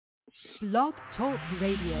Blog Talk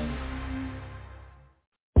Radio.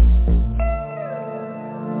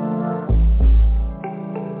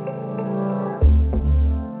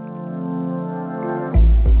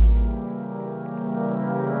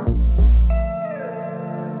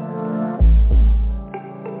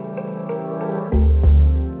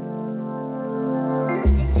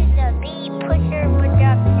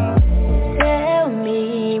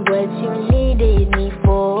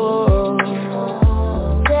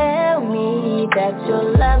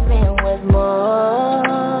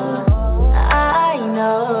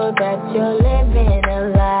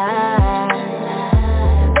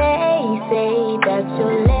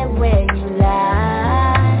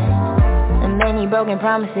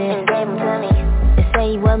 Promises and gave them to me. They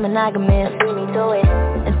say you was monogamous, see me do it,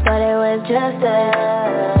 and thought it was just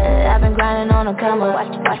I've been grinding on a come up,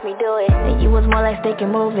 watch me do it. And you was more like stick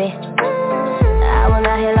and movie. I was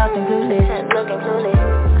out here lost and clueless, looking clueless.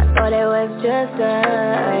 I thought it was just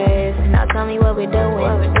us. Now tell me what we're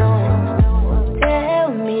doing. Tell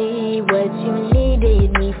me what you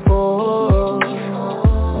needed me for.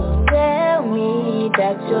 Tell me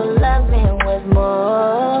that your loving was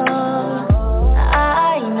more.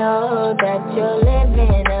 Know that you're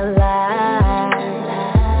living a lie.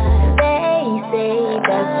 They say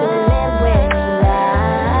that you live when you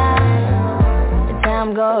lie. The time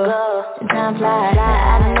goes, the time flies. I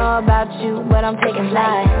don't know about you, but I'm taking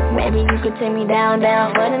flight. Maybe you could take me down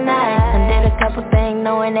for the night. I did a couple things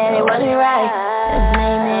knowing that it wasn't right. They're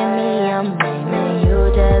blaming me, I'm blaming you.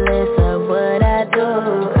 Jealous of what I do.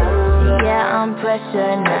 Yeah, I'm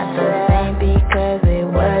pressured not to same because it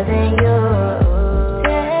wasn't you.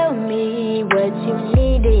 What you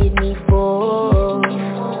needed me for.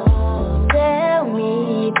 Tell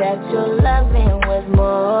me that your loving was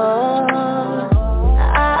more.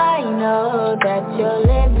 I know that you're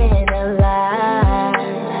living a lie.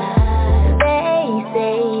 They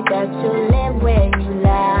say that you live where you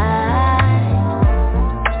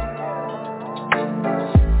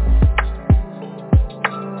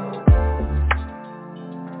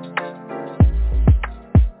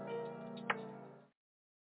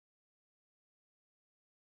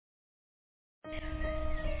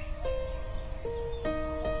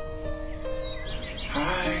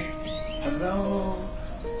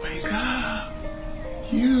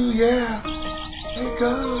Yeah, wake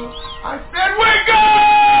up. I said wake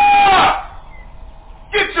up!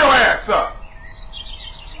 Get your ass up!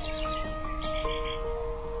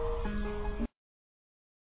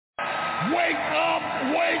 Wake up,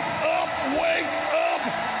 wake up, wake up,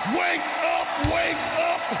 wake up, wake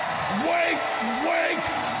up,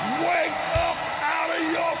 wake up out of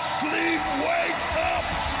your sleep, wake up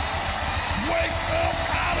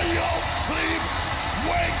out of your sleep,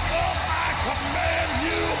 wake up, I command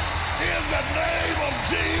you. In the name of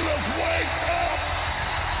Jesus, wake up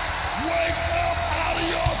out of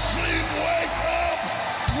your sleep, wake up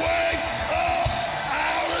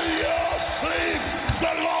out of your sleep.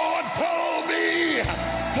 The Lord told me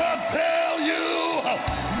to tell you,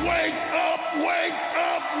 wake up,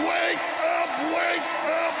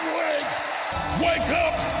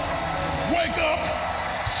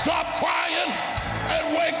 stop crying and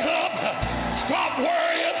wake up, stop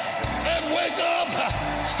worrying and wake up,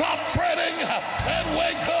 stop fretting and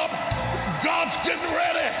wake up. God's getting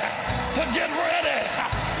ready to get ready.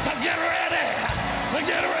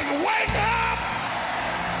 Wake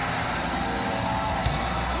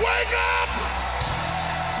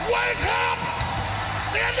up!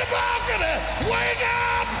 In the balcony, wake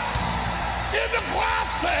up! In the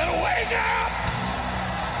closet, wake up!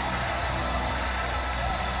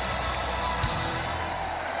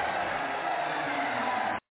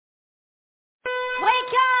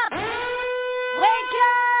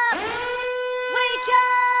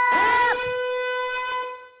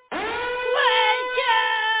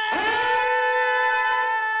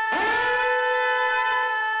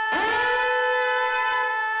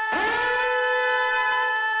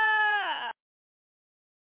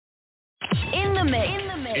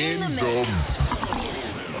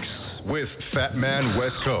 With Fat Man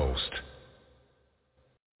West Coast.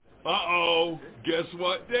 Uh-oh, guess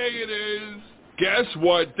what day it is? Guess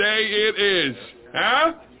what day it is?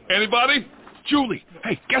 Huh? Anybody? Julie,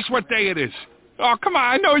 hey, guess what day it is? Oh, come on,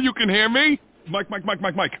 I know you can hear me. Mike.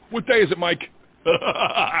 What day is it, Mike?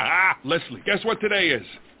 Leslie, guess what today is?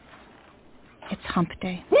 It's hump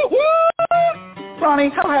day. Woo-hoo! Ronnie,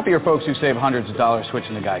 how happy are folks who save hundreds of dollars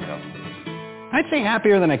switching to Geico? I'd say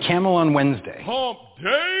happier than a camel on Wednesday. Hump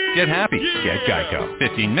day! Get happy. Yeah. Get Geico.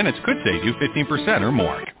 15 minutes could save you 15% or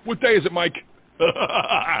more. What day is it, Mike?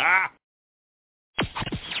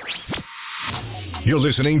 You're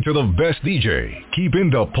listening to the best DJ,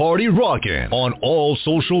 keeping the party rocking on all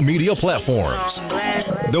social media platforms.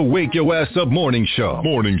 The Wake Your Ass Up Morning Show.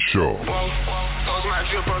 Morning Show. Post my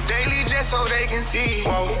drip up daily just so they can see.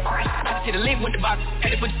 See the link with the box,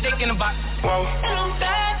 had to put the stick in the box. And I'm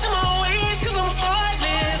back to my ways 'cause I'm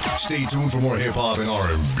heartless. Stay tuned for more hip-hop and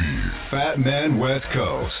R&B. Fat Man West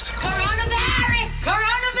Coast. Coronavirus,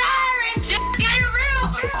 just get real.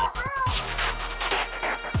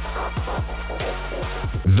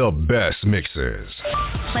 The best mixes.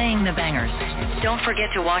 Playing the bangers. Don't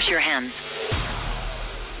forget to wash your hands.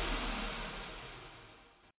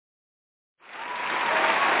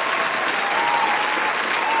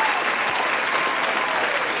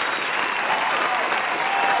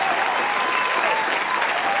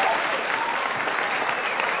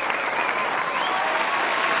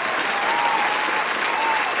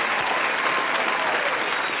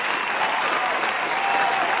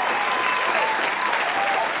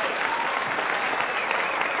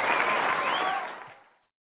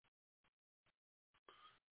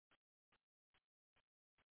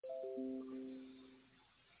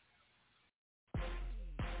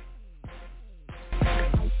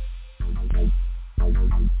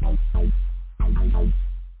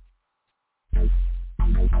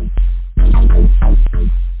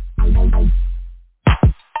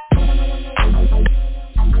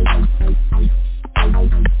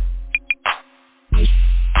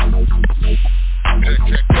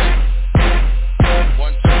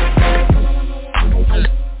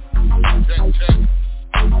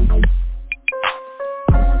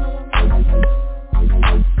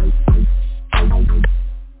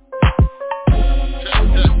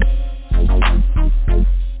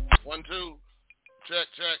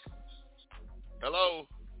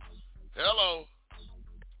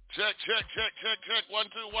 Check. 1,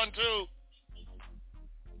 2, 1, 2.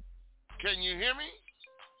 Can you hear me?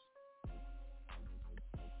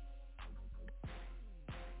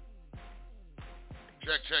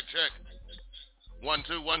 Check. 1,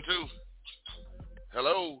 2, 1, 2.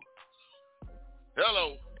 Hello.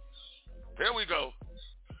 Here we go.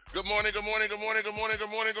 Good morning.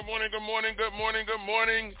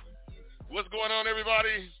 What's going on,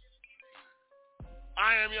 everybody?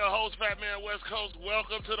 I am your host, Fat Man West Coast.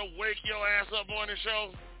 Welcome to the Wake Your Ass Up Morning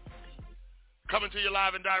Show. Coming to you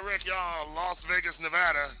live and direct, y'all, Las Vegas,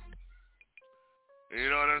 Nevada. You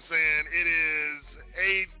know what I'm saying? It is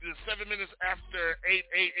 7 minutes after 8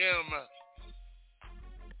 a.m.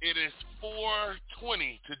 It is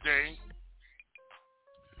 4:20 today.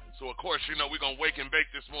 So, of course, you know, we're going to wake and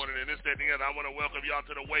bake this morning, and this, that, and the other. I want to welcome y'all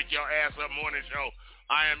to the Wake Your Ass Up Morning Show.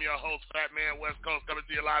 I am your host, Fat Man West Coast, coming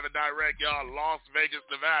to you live and direct, y'all, Las Vegas,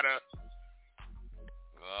 Nevada.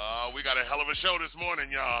 We got a hell of a show this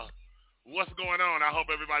morning, y'all. What's going on? I hope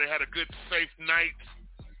everybody had a good, safe night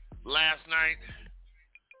last night.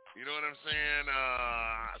 You know what I'm saying?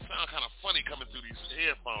 I sound kind of funny coming through these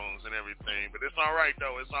headphones and everything, but it's all right,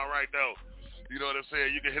 though. You know what I'm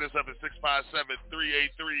saying? You can hit us up at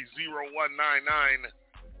 657-383-0199.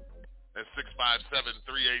 That's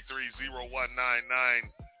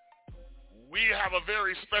 657-383-0199. We have a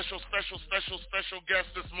very special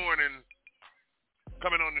guest this morning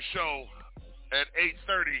coming on the show at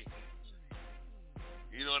 8:30.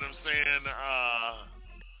 You know what I'm saying?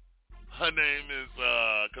 Her name is,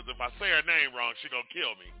 because if I say her name wrong, she gonna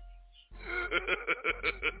kill me.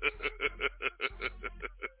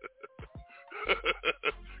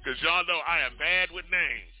 Because y'all know I am bad with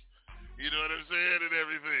names. You know what I'm saying? And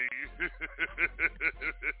everything.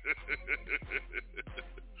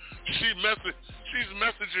 She's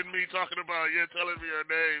messaging me talking about, telling me her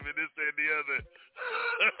name and this, that, and the other.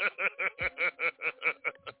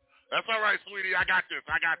 That's all right, sweetie. I got this.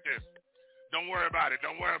 Don't worry about it.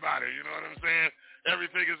 You know what I'm saying?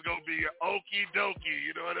 Everything is going to be okie dokie.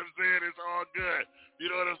 You know what I'm saying? It's all good.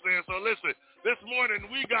 You know what I'm saying? So listen, this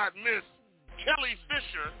morning we got Miss Kelly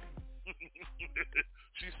Fisher.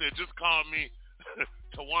 She said, just call me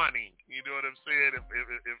TUWANE. You know what I'm saying?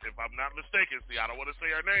 If I'm not mistaken, see, I don't want to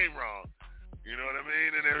say her name wrong. You know what I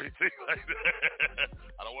mean? And everything like that.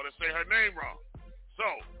 I don't want to say her name wrong. So,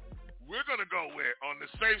 we're going to go with, on the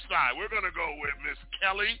safe side, we're going to go with Miss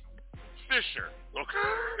Kelly Fisher.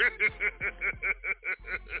 Okay?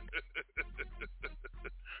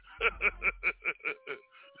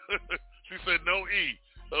 She said no E.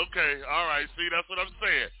 Okay, all right. See, that's what I'm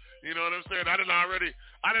saying. You know what I'm saying? I didn't already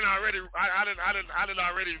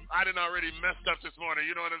messed up this morning.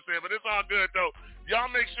 You know what I'm saying? But it's all good though.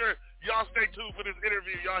 Y'all make sure y'all stay tuned for this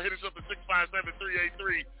interview. Y'all hit us up at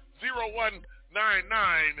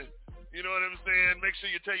 657-383-0199. You know what I'm saying? Make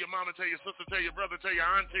sure you tell your mama, tell your sister, tell your brother, tell your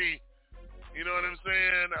auntie. You know what I'm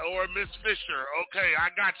saying? Or Miss Fisher. Okay,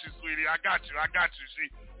 I got you, sweetie. I got you.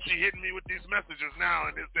 She hitting me with these messages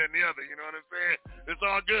now and this, that, and the other. You know what I'm saying? It's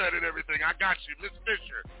all good and everything. I got you, Miss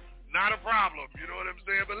Fisher. Not a problem. You know what I'm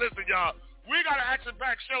saying? But listen, y'all, we got an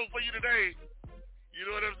action-packed show for you today. You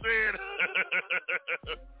know what I'm saying?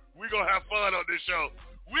 We gonna have fun on this show.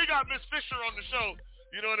 We got Miss Fisher on the show.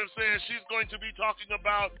 You know what I'm saying? She's going to be talking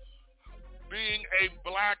about being a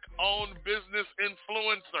black-owned business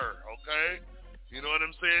influencer, okay? You know what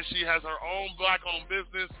I'm saying? She has her own black-owned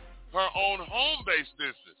business, her own home-based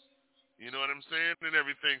business. You know what I'm saying? And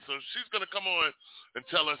everything. So she's going to come on and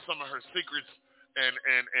tell us some of her secrets and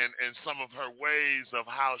some of her ways of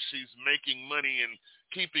how she's making money and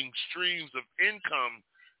keeping streams of income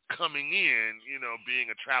coming in, you know,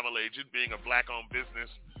 being a travel agent, being a black-owned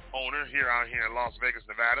business owner out here in Las Vegas,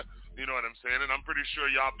 Nevada. You know what I'm saying? And I'm pretty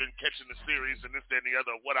sure y'all been catching the series and this, that, and the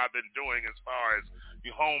other, what I've been doing as far as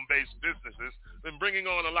the home-based businesses. Been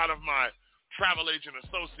bringing on a lot of my travel agent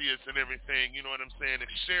associates and everything, you know what I'm saying,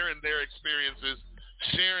 and sharing their experiences,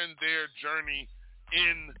 sharing their journey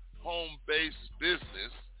in home-based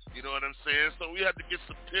business. You know what I'm saying? So we have to get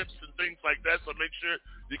some tips and things like that. So make sure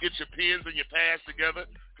you get your pens and your pads together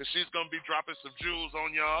because she's going to be dropping some jewels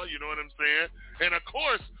on y'all. You know what I'm saying? And, of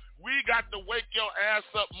course, we got the Wake Your Ass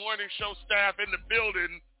Up morning show staff in the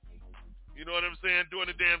building. You know what I'm saying?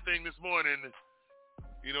 Doing the damn thing this morning.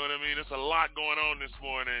 You know what I mean? There's a lot going on this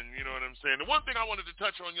morning. You know what I'm saying? The one thing I wanted to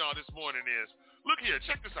touch on y'all this morning is, look here,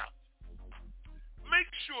 check this out.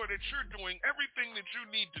 Make sure that you're doing everything that you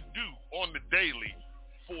need to do on the daily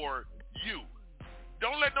for you.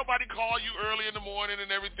 Don't let nobody call you early in the morning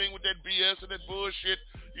and everything with that BS and that bullshit,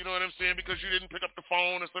 you know what I'm saying, because you didn't pick up the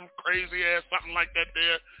phone or some crazy ass something like that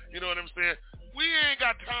there, you know what I'm saying? We ain't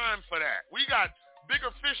got time for that. We got bigger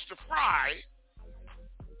fish to fry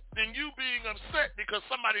than you being upset because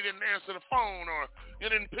somebody didn't answer the phone or you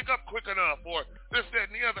didn't pick up quick enough or this, that,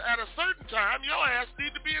 and the other. At a certain time, your ass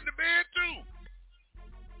need to be in the bed too.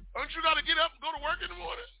 Don't you got to get up and go to work in the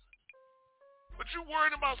morning? But you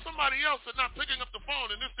worrying about somebody else and not picking up the phone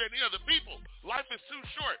and this, that, and the other. People, life is too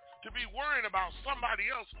short to be worrying about somebody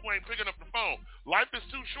else who ain't picking up the phone. Life is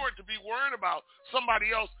too short to be worrying about somebody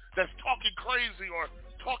else that's talking crazy or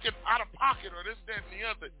talking out of pocket or this, that, and the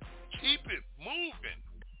other. Keep it moving.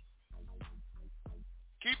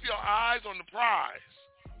 Keep your eyes on the prize.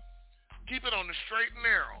 Keep it on the straight and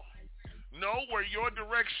narrow. Know where your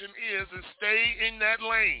direction is and stay in that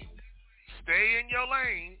lane. Stay in your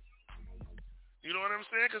lane. You know what I'm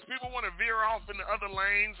saying? Because people want to veer off in the other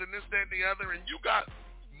lanes and this, that, and the other, and you got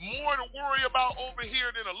more to worry about over here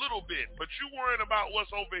than a little bit, but you worrying about what's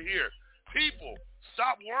over here. People,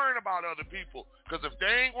 stop worrying about other people, because if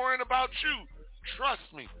they ain't worrying about you, trust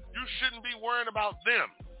me, you shouldn't be worrying about them.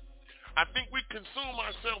 I think we consume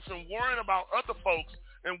ourselves in worrying about other folks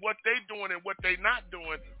and what they doing and what they not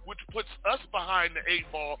doing, which puts us behind the eight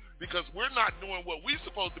ball because we're not doing what we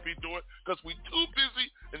supposed to be doing because we too busy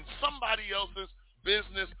in somebody else's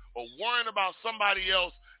business or worrying about somebody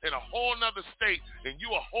else in a whole nother state and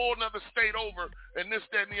you a whole nother state over and this,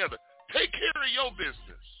 that, and the other. Take care of your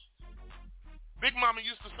business. Big Mama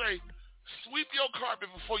used to say, sweep your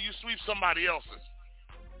carpet before you sweep somebody else's.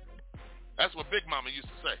 That's what Big Mama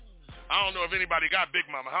used to say. I don't know if anybody got Big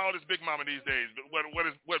Mama. How old is Big Mama these days? What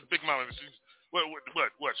Big Mama? She's what?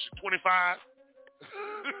 She's 25.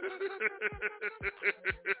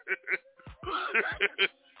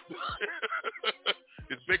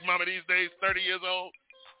 Is Big Mama these days 30 years old?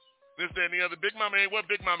 This, that, and the other. Big Mama ain't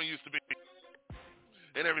what Big Mama used to be.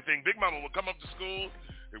 And everything. Big Mama would come up to school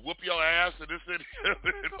and whoop your ass and this and a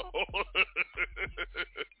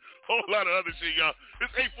whole lot of other shit, y'all.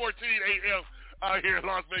 It's 8:14 a.m. out here in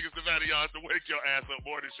Las Vegas, Nevada, y'all. It's the Wake Your Ass Up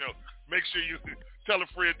morning show. Make sure you tell a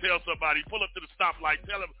friend, tell somebody, pull up to the stoplight,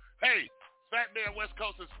 tell them, hey, Fat Man West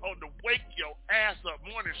Coast is on the Wake Your Ass Up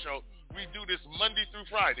morning show. We do this Monday through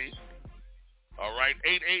Friday, all right,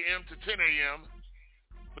 8 a.m. to 10 a.m.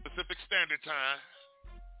 Pacific Standard Time,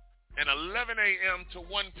 and 11 a.m. to 1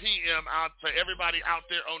 p.m. out for everybody out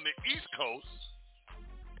there on the East Coast.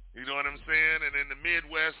 You know what I'm saying? And in the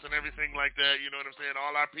Midwest and everything like that, you know what I'm saying?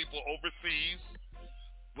 All our people overseas.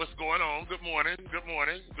 What's going on? Good morning. Good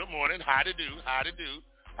morning. Good morning. How to do? How to do?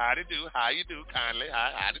 How to do? How you do? Kindly.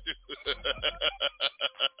 How to do?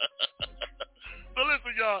 So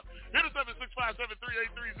listen, y'all. Hit us up at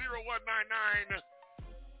 657-383-0199.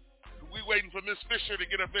 We waiting for Miss Fisher to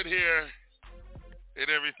get up in here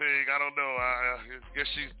and everything. I don't know. I guess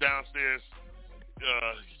she's downstairs.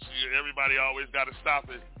 Everybody always got to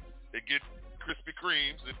stop it and get Krispy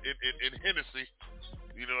Kremes and Hennessy.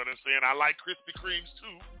 You know what I'm saying? I like Krispy Kremes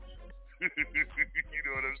too. You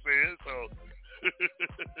know what I'm saying? So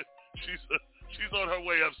she's on her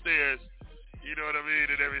way upstairs. You know what I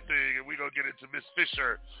mean, and everything. And we're going to get into Miss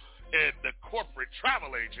Fisher and the corporate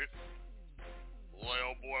travel agent. Boy,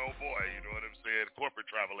 oh boy, oh boy. You know what I'm saying? Corporate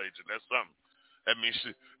travel agent. That's something. That means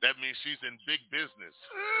she's in big business.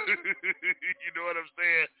 You know what I'm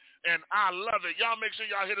saying? And I love it. Y'all make sure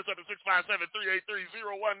y'all hit us up at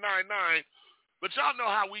 657-383-0199. But y'all know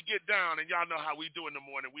how we get down, and y'all know how we do in the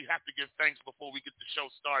morning. We have to give thanks before we get the show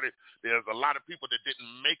started. There's a lot of people that didn't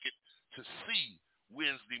make it to see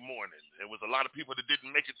Wednesday morning. There was a lot of people that didn't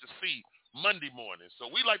make it to see Monday morning. So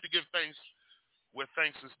we like to give thanks where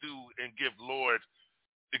thanks is due and give the Lord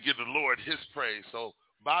his praise. So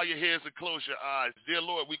bow your heads and close your eyes. Dear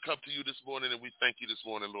Lord, we come to you this morning, and we thank you this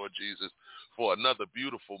morning, Lord Jesus, for another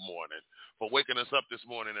beautiful morning, for waking us up this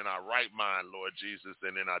morning in our right mind, Lord Jesus,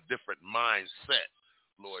 and in our different mindset,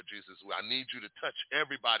 Lord Jesus. I need you to touch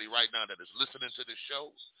everybody right now that is listening to this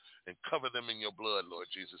show and cover them in your blood, Lord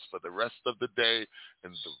Jesus, for the rest of the day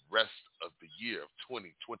and the rest of the year of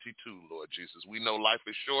 2022, Lord Jesus. We know life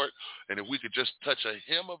is short, and if we could just touch a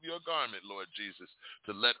hem of your garment, Lord Jesus,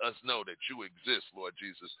 to let us know that you exist, Lord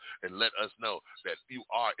Jesus, and let us know that you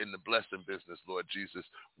are in the blessing business, Lord Jesus,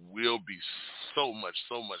 we'll be so much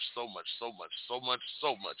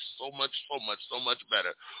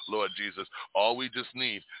better, Lord Jesus. All we just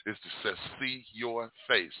need is to see your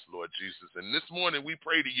face, Lord Jesus. And this morning we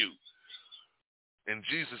pray to you. In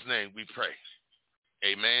Jesus' name we pray.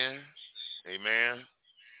 Amen. Amen.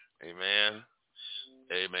 Amen.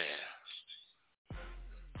 Amen.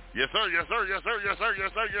 Yes, sir. Yes, sir. Yes, sir. Yes, sir.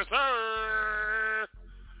 Yes, sir. Yes, sir.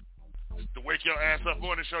 It's the Wake Your Ass Up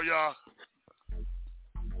Morning Show, y'all.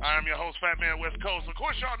 I am your host, Fat Man West Coast. Of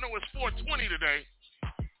course, y'all know it's 420 today.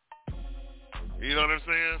 You know what I'm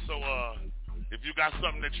saying? So, if you got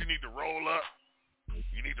something that you need to roll up,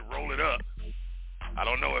 you need to roll it up. I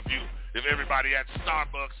don't know if everybody at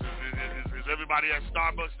Starbucks is everybody at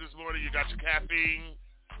Starbucks this morning. You got your caffeine,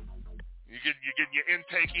 you getting your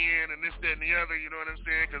intake in, and this, that, and the other. You know what I'm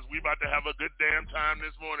saying? Because we about to have a good damn time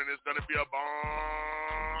this morning. It's gonna be a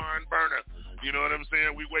barn burner. You know what I'm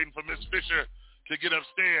saying? We waiting for Miss Fisher to get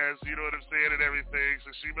upstairs. You know what I'm saying, and everything.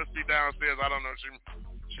 So she must be downstairs. I don't know.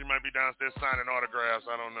 She might be downstairs signing autographs.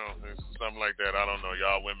 I don't know. It's something like that. I don't know.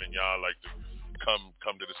 Y'all women, y'all like to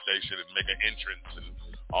come to the station and make an entrance and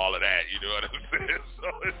all of that. You know what I'm saying? So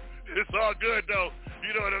it's all good, though.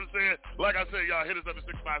 You know what I'm saying? Like I said, y'all hit us up at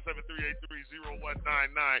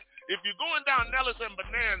 657-383-0199. If you're going down Nellis and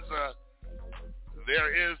Bonanza, there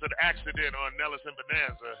is an accident on Nellis and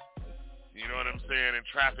Bonanza. You know what I'm saying? And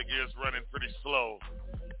traffic is running pretty slow.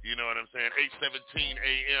 You know what I'm saying? 8:17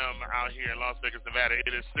 a.m. out here in Las Vegas, Nevada. It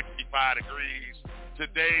is 65 degrees.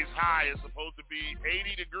 Today's high is supposed to be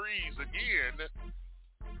 80 degrees again.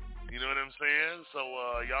 You know what I'm saying? So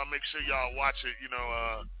y'all make sure y'all watch it. You know,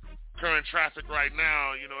 current traffic right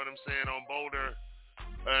now, you know what I'm saying, on Boulder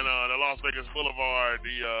and the Las Vegas Boulevard,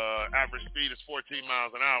 the average speed is 14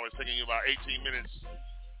 miles an hour. It's taking you about 18 minutes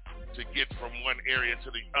to get from one area to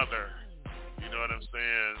the other. You know what I'm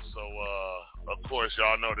saying? So, of course,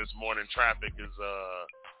 y'all know this morning traffic is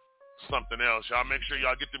something else. Y'all make sure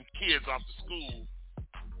y'all get them kids off to school.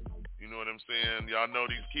 You know what I'm saying? Y'all know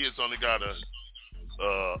these kids only got a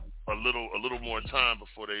little more time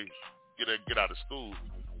before they get out of school.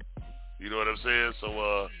 You know what I'm saying?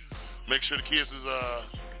 So, make sure the kids is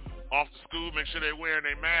off to school. Make sure they're wearing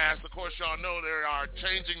their masks. Of course, y'all know they are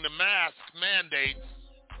changing the mask mandates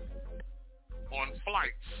on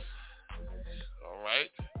flights. All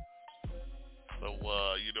right. So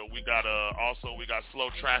you know, we got slow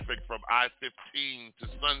traffic from I-15 to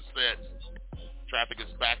Sunset. Traffic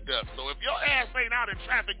is backed up. So if your ass ain't out in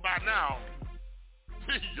traffic by now,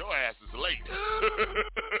 your ass is late.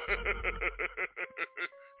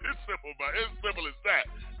 It's simple as that.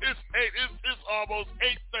 It's almost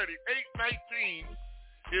 8:30, 8:19.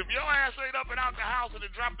 If your ass ain't up and out the house and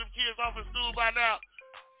dropped them kids off at school by now,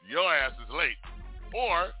 your ass is late.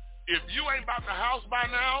 Or if you ain't about the house by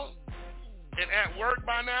now and at work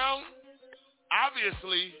by now,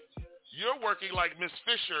 obviously you're working like Miss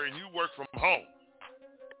Fisher and you work from home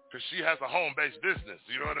because she has a home-based business.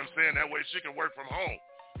 You know what I'm saying? That way she can work from home.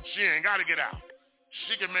 She ain't got to get out.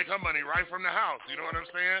 She can make her money right from the house. You know what I'm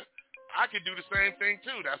saying? I could do the same thing,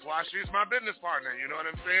 too. That's why she's my business partner. You know what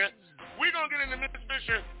I'm saying? We're going to get into Miss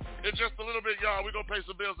Fisher in just a little bit, y'all. We're going to pay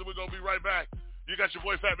some bills and we're going to be right back. You got your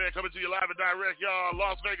boy Fat Man coming to you live and direct, y'all,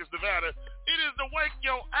 Las Vegas, Nevada. It is the Wake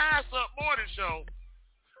Your Ass Up Morning Show.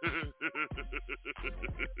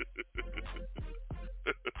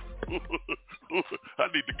 I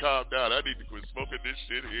need to calm down. I need to quit smoking this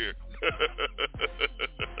shit here.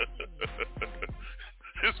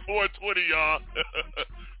 It's 4:20, y'all.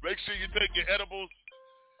 Make sure you take your edibles.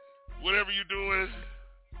 Whatever you're doing,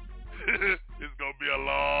 it's going to be a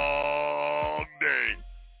long day.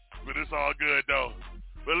 But it's all good, though.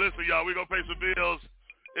 But listen, y'all, we're going to pay some bills.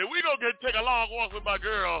 And we're going to take a long walk with my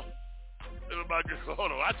girl.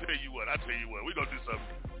 Hold on, I tell you what. We're going to do something.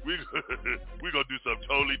 We're going to do something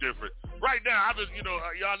totally different. Right now, I've been,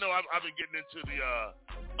 y'all know I've been getting into the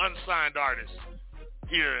unsigned artists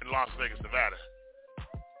here in Las Vegas, Nevada.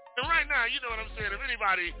 And right now, you know what I'm saying? If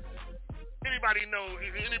anybody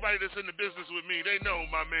that's in the business with me, they know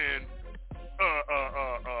my man,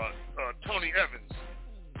 Tony Evans.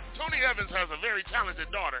 Tony Evans has a very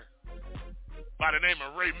talented daughter by the name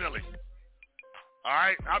of Ray Millie. All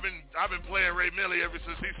right, I've been playing Ray Millie ever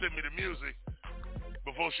since he sent me the music.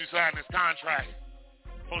 Before she signed this contract,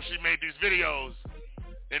 before she made these videos,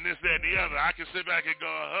 and this, that, and the other. I can sit back and go,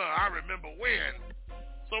 I remember when.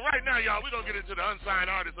 So right now, y'all, we're going to get into the unsigned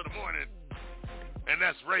artist of the morning, and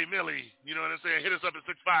that's Ray Millie. You know what I'm saying? Hit us up at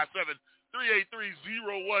 657-383-0199.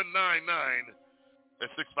 That's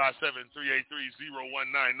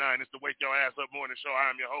 657-383-0199. It's the Wake Your Ass Up Morning Show.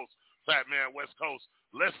 I'm your host, Fat Man West Coast.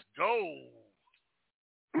 Let's go.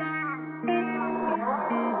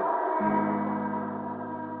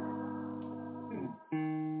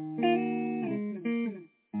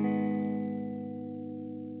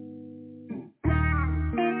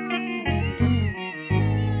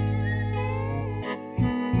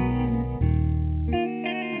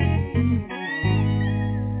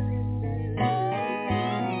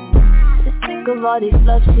 Of all this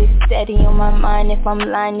love shit steady on my mind. If I'm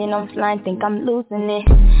lying, then I'm flying, think I'm losing it.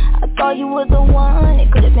 I thought you was the one,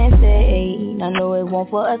 it could've been said. I know it won't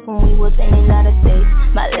for us when we was in United States.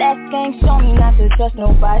 My last game showed me not to trust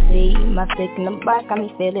nobody. My stick in the box got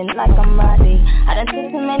me feeling like I'm Roddy. I done took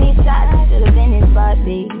too many shots, should've been his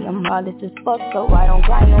body. I'm heartless as fuck, so I don't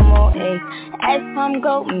cry no more, ayy. As time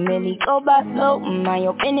go, really go by slow. Mind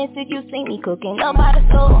your business if you see me cooking up by the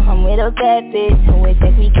stove. I'm with a bad bitch, who it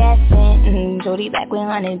take me cashin'. Jody back with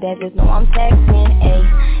 100 bad bitch, know I'm texting, ayy.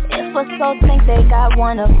 If a soul think they got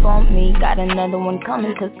one up on me, got another one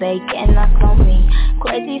coming cause they cannot clone me.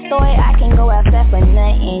 Crazy story, I can go outside for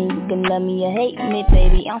nothing. You can love me or hate me,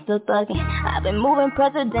 baby, I'm still thugging. I've been moving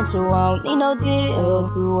presidential, I don't need no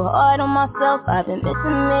deal. Too hard on myself, I've been missing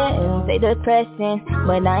it. Say depression,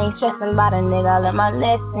 but I ain't stressing about a nigga, I learned my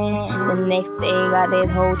lesson. The next day, got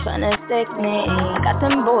this hoe tryna sex me. Got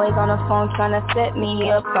them boys on the phone tryna set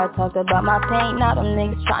me up. I talked about my pain, now them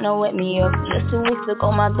niggas tryna wet me up. Just 2 weeks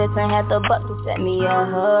ago, my bitch ain't had the butt to set me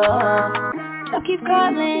up. I keep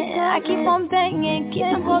calling, I keep on banging. Keep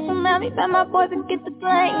them hoes around me, bet my boys will get the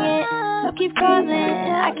banging. I keep calling,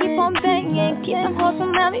 I keep on banging. Keep them hoes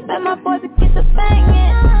around me, bet my boys will get the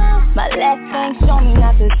banging. My last game showed me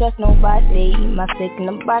not to trust nobody. My stick in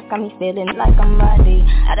the box got me feeling like I'm Roddy.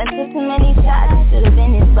 I done took too many shots, should've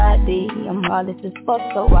been his body. I'm heartless as fuck,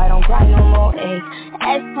 so I don't cry no more, ayy.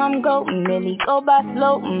 As time go, really go by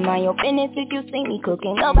slow. Mind your business if you see me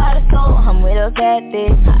cooking up by the stove. I'm with a bad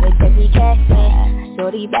bitch, with every cashin'.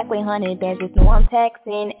 Shorty back with 100 bands, just know I'm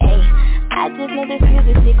taxing, ayy. I just know this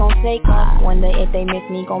music shit gon' take off. Wonder if they miss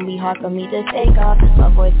me, gon' be hard for me to take off. My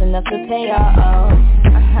voice enough to pay off.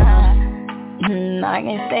 I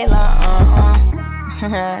can stay long.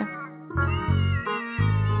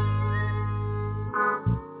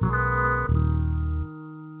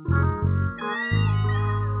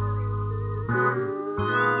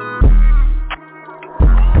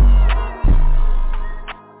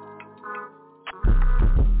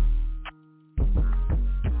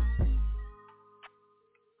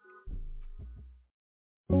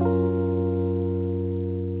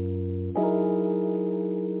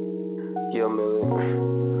 Yo, Millie,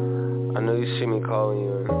 I know you see me calling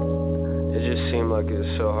you, and it just seemed like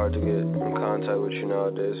it's so hard to get in contact with you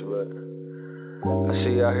nowadays, but I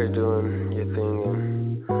see you out here doing your thing,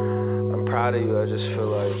 and I'm proud of you. I just feel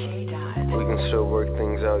like we can still work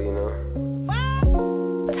things out, you know?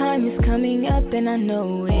 Time is coming up and I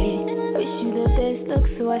know it. Wish you the best look,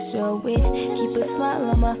 so I show it. Keep a smile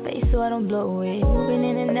on my face so I don't blow it. Moving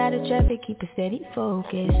in and out of traffic, keep a steady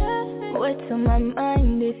focus. What's on my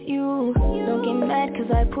mind is you. Don't get mad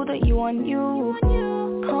cause I put a you on you.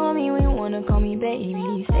 Call me when you wanna call me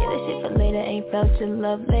baby. Say that shit for later, ain't felt your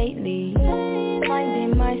love lately.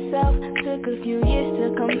 Finding myself, took a few years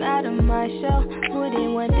to come out of my shell.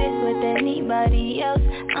 Wouldn't want this with anybody else.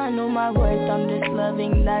 I know my worth, I'm just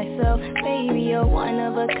loving thyself. Baby, you're one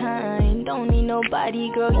of a kind. Don't need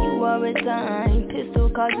nobody, girl, you are a dime. Pistol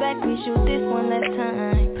calls back, we shoot this one last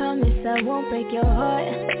time. Promise I won't break your heart,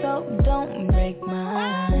 so don't break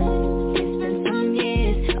mine. It's been some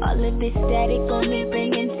years, all of this static on me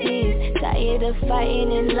bringing tears. Tired of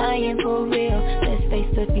fighting and lying for real. Let's face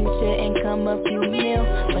the future and come a few mil.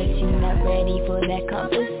 But you're not ready for that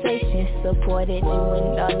conversation. Supported you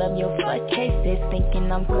in all of your fuck cases.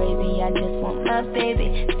 Thinking I'm crazy, I just want my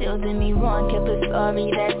baby. Still did me wrong, kept a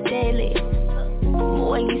story that's daily.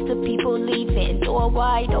 More used to people leaving. Door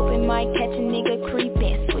wide open, might catch a nigga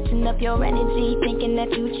creeping. Switching up your energy, thinking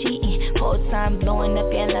that you cheating. Whole time blowing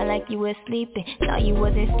up your line like you was sleeping. No, you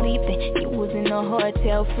wasn't sleeping, you was in a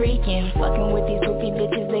hotel freaking. Fucking with these groupie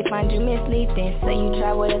bitches, they find you misleading. Say you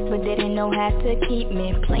try with us but didn't know how to keep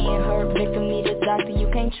me. Playing hurt victim, need a doctor, you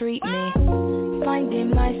can't treat me. Finding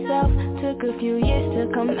myself, took a few years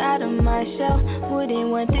to come out of my shell. Wouldn't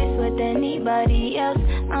want this with anybody else.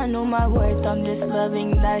 I know my worth, I'm just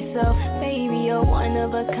loving thyself. Baby, you're one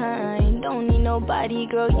of a kind. Don't need nobody,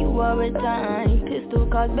 girl, you are a dime. Pistol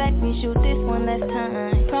calls back, we shoot this one last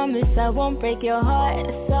time. Promise I won't break your heart,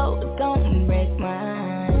 so don't break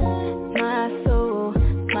mine. My soul,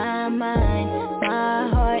 my mind, my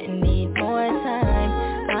heart need more time.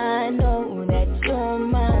 I know that you're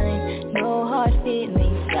mine. No hard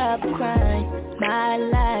feelings, stop crying. My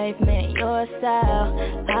life meant your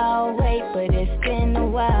style. I'll wait, but it's been a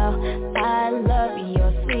while. I love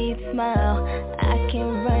your sweet smile. I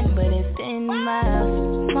can run, but it's been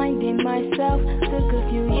miles. Finding myself, took a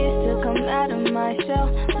few years to come out of my shell.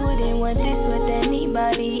 Wouldn't want this with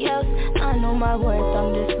anybody else. I know my worth,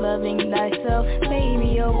 I'm just loving thyself.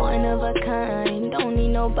 Baby, you're one of a kind. Don't need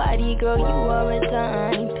nobody, girl, you are a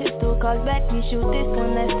dime. Pistol calls back, we shoot this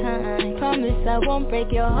one last time. Promise I won't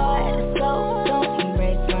break your heart, so don't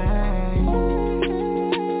break mine.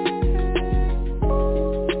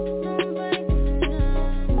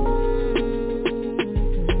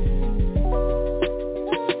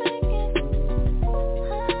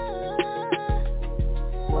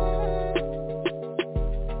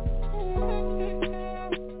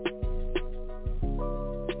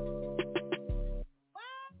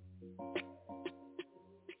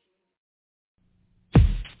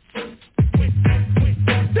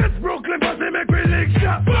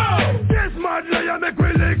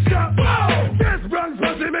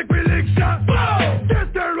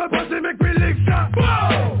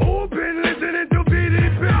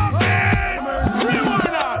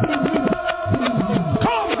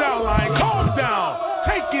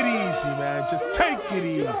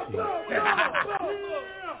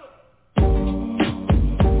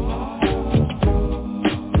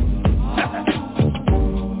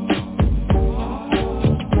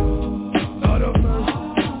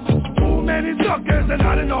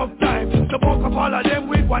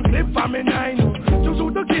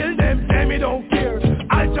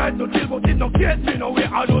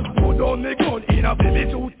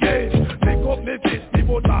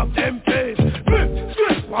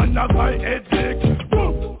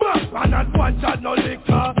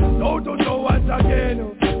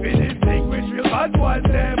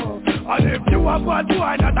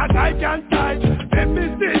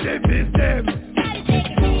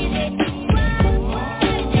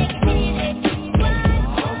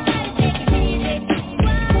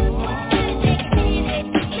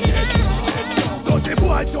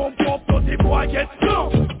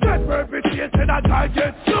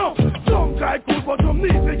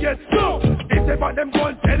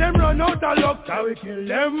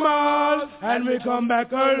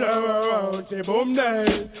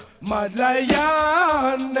 Mad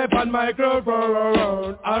lion, up on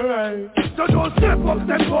microphone, alright. So don't step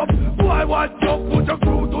up, boy, what's up? Put your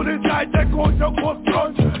crew to the side, take out your coat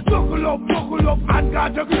front. Buckle up, and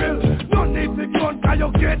got your grill. No need to gun, cause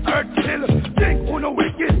you get hurt still. Think who no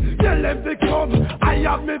wicked, tell them to come. I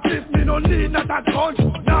have me fist, me no need not a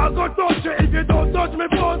gun. Now go touch you if you don't touch me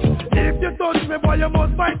first. If you touch me, boy, you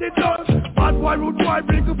must fight it done. Bad boy, rude boy,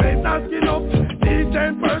 bring your face and skin up.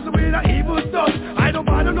 Decent person with an evil stuff. I don't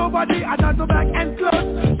bother nobody, I don't go back and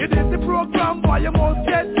close. It is the program, boy, you must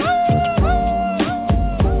get.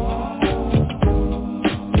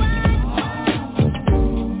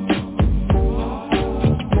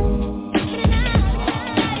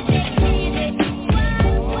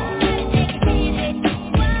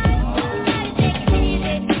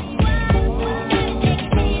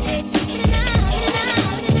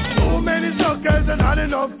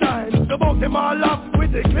 enough time to buck them all up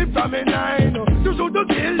with the clip from me 9. To shoot to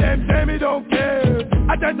kill them, say me don't care.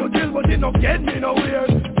 I try to chill but it don't get me nowhere.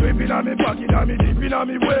 Sweeping on me pocket and me dipping on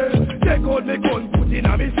me waist. Take out me gun, put in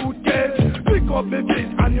on me suitcase. Pick up me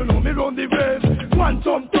fist and you know me run the race. One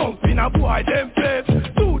thump in a boy them face.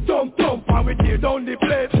 Two thump and we tear down the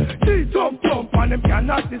place. Three thump and them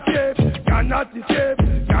cannot escape. Cannot escape.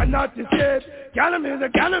 Cannot escape.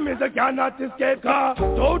 Car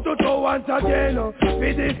toe once again.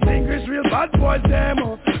 We distinguish real bad boys them.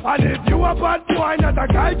 And if you a bad boy, not a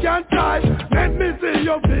guy can try. Let me see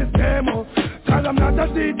your face demo. Cause I'm not a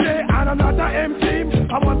DJ and I'm not a MC.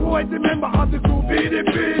 I'm a boy, the member of the crew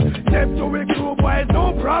BDP. Step to a crew, boy,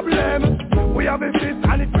 no problem. We have a fist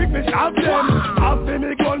and it quick me shout them. After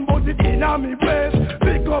me gun, but it in on me face.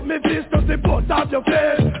 Pick up me fist, just the butt out your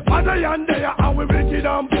face. Mother and there, and we wicked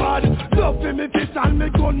and bad. Love for me fist and me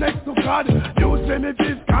gun next to God. You say me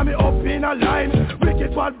fist, come me up in a line.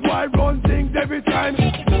 Wicked bad boy, run things every time.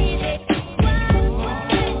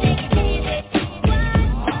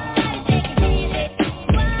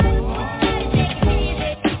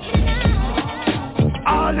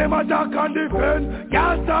 All them attack and defend.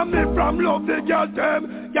 Can't stop me from love the girl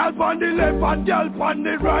them. Girl on the left and girl on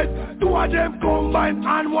the right. Two of them combine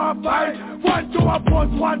and one fight. One to a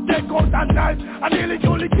post, one take out a knife. I nearly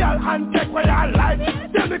kill the girl and take what I like.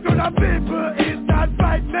 Tell me good of people is that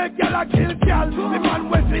right. Make girl a kill girl. The man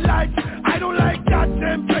what we like. I don't like that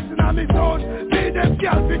them flexing on me zone. Leave them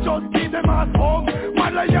girls, we just keep them at home.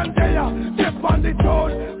 One lion there, step on the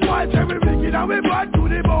throne. Why say we wicked and we bad to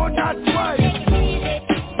the bone, that's why.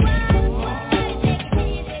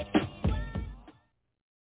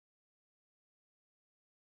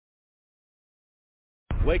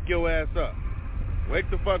 Wake your ass up. Wake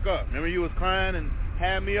the fuck up. Remember you was crying and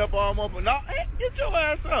had me up all morning? No, hey, get your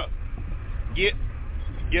ass up. Get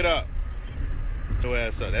up. Get your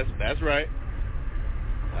ass up. That's right.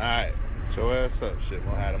 Alright. Get your ass up. Shit,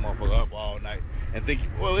 we'll have the motherfucker up all night and think,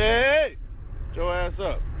 well, hey, get your ass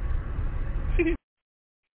up.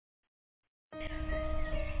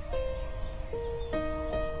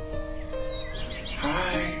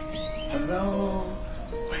 Hi. Hello.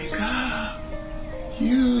 Wake up.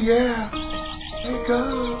 You, yeah. Wake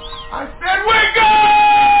up. I said wake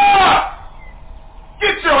up!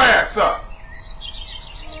 Get your ass up!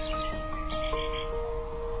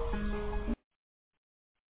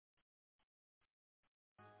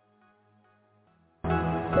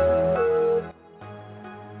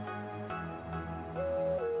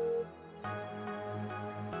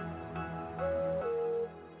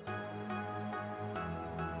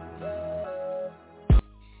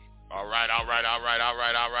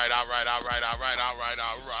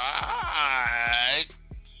 Alright.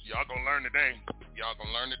 Y'all gonna learn today.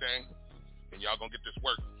 And y'all gonna get this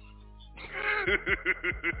work.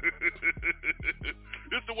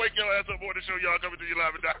 This is the Wake Your Ass Up Morning Show, y'all, coming to you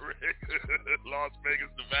live and direct. Las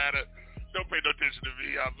Vegas, Nevada. Don't pay no attention to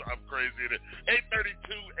me. I'm crazy.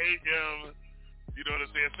 8:32 a.m. You know what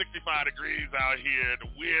I'm saying? 65 degrees out here. The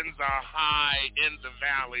winds are high in the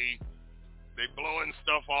valley. They blowing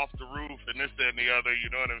stuff off the roof and this, that, and the other.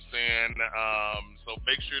 You know what I'm saying? So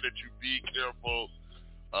make sure that you be careful.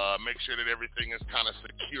 Make sure that everything is kind of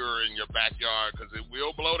secure in your backyard because it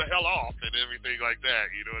will blow the hell off and everything like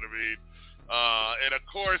that. You know what I mean? And, of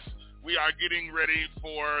course, we are getting ready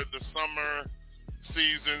for the summer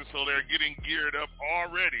season, so they're getting geared up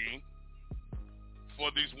already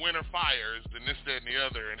for these winter fires and this, that, and the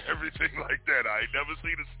other and everything like that. I ain't never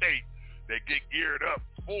seen a state that get geared up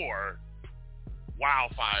for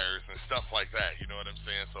wildfires and stuff like that, you know what I'm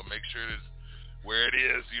saying? So make sure it's where it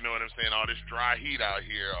is, you know what I'm saying? All this dry heat out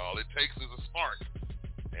here, all it takes is a spark,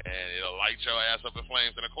 and it'll light your ass up in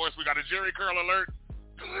flames. And, of course, we got a Jerry curl alert.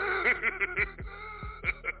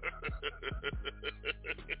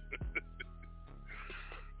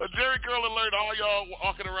 A Jerry curl alert, all y'all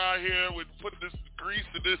walking around here with putting this grease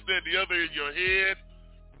and this, that, and the other in your head.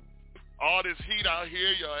 All this heat out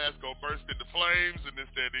here, your ass gonna burst into flames and this,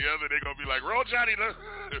 that, and the other. They're gonna be like, roll Johnny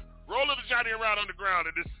around on the ground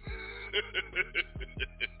and this.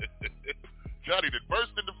 Johnny done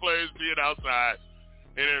burst into flames being outside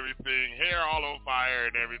and everything. Hair all on fire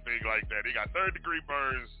and everything like that. He got 3rd-degree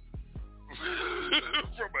burns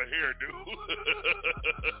from a hairdo.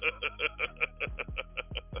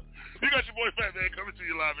 You got your boy Fat Man coming to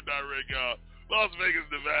you live and direct, y'all. Las Vegas,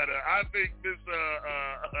 Nevada. I think this,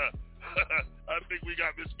 I think we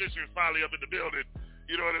got Miss Fisher finally up in the building.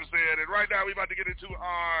 You know what I'm saying? And right now we about to get into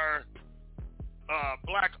our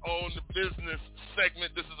Black-owned business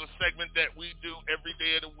segment. This is a segment that we do every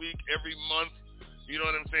day of the week, every month. You know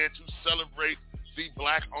what I'm saying? To celebrate the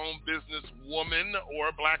black-owned business woman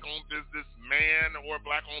or black-owned business man or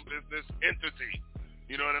black-owned business entity.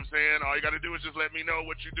 You know what I'm saying? All you got to do is just let me know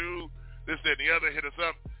what you do. This, that, and the other. Hit us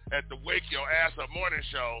up at the Wake Your Ass Up Morning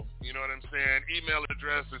Show. You know what I'm saying? Email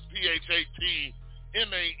address is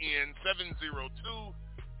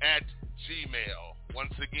PHATMAN702@gmail.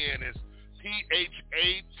 Once again, it's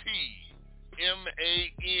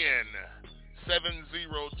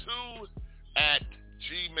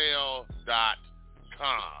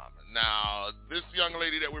PHATMAN702@gmail.com. Now, this young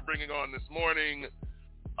lady that we're bringing on this morning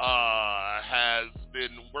has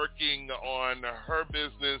been working on her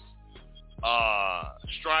business,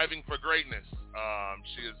 striving for greatness.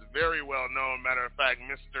 She is very well known. Matter of fact,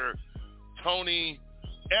 Mr. Tony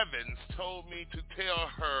Evans told me to tell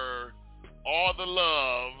her all the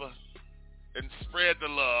love and spread the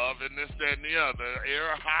love and this, that, and the other.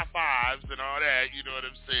 Air high fives and all that, you know what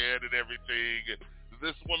I'm saying, and everything.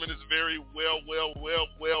 This woman is very well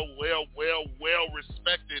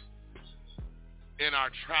respected in our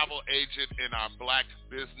travel agent, in our black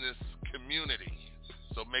business community.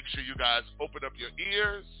 So make sure you guys open up your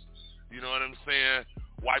ears, you know what I'm saying?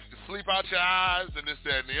 Wipe the sleep out your eyes and this,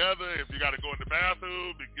 that, and the other. If you got to go in the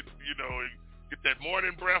bathroom and get that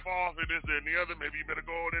morning breath off and this, that, and the other, maybe you better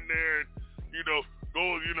go in there and,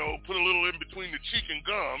 put a little in between the cheek and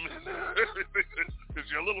gum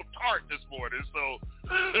because you're a little tart this morning. So,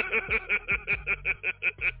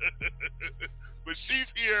 but she's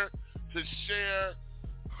here to share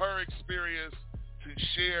her experience, to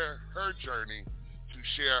share her journey, to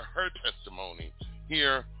share her testimony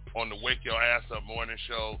here on the Wake Your Ass Up Morning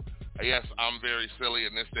Show. Yes, I'm very silly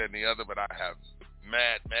and this, that, and the other, but I have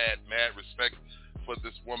mad respect for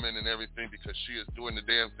this woman and everything because she is doing the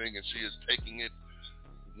damn thing and she is taking it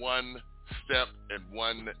one step and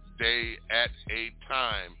one day at a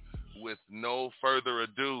time. With no further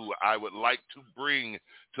ado, I would like to bring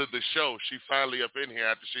to the show, she finally up in here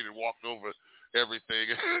after she had walked over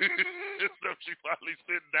everything. So she finally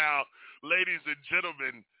sitting down. Ladies and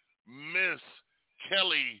gentlemen, Miss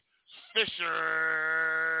Kelly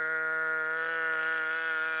Fisher.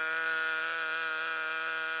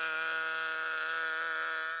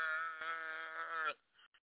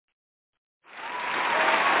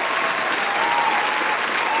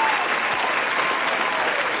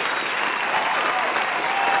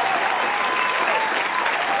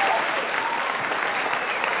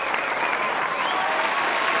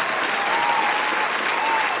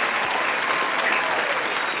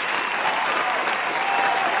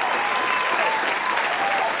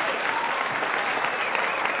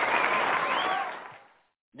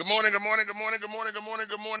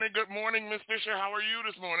 Good morning, Miss Fisher. How are you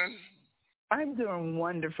this morning? I'm doing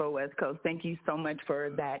wonderful, West Coast. Thank you so much for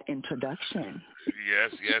that introduction.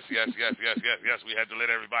 Yes. We had to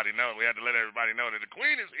let everybody know. That the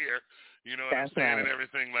Queen is here. You know what I'm saying? Right. And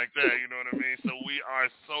everything like that. You know what I mean? So we are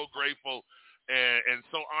so grateful and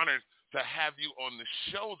so honored to have you on the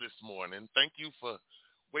show this morning. Thank you for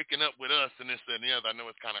waking up with us and this and the other. I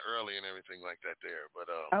know it's kind of early and everything like that there,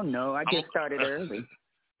 but oh no, I get started early.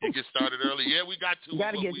 You get started early. Yeah, we got to. You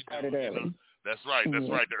got to get started early. That's right.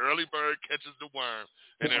 The early bird catches the worm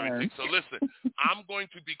and everything. So listen, I'm going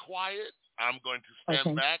to be quiet. I'm going to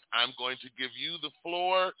stand back. I'm going to give you the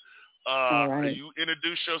floor. Right. You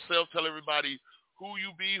introduce yourself. Tell everybody who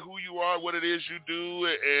you be, who you are, what it is you do,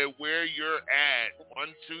 and where you're at.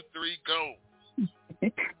 1, 2, 3, go.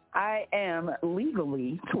 I am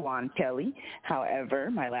legally TUWANE Kelly.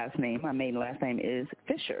 However, my main last name is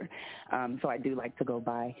Fisher. So I do like to go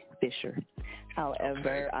by Fisher.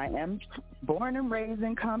 However, I am born and raised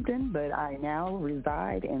in Compton, but I now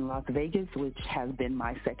reside in Las Vegas, which has been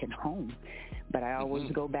my second home. But I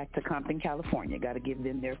always go back to Compton, California. Got to give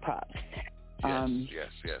them their props. Yes.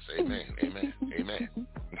 Amen.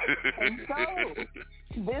 And so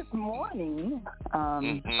this morning,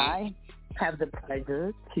 I have the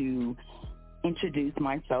pleasure to introduce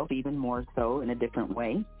myself even more so in a different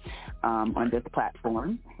way on this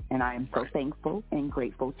platform. And I am so thankful and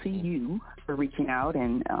grateful to you for reaching out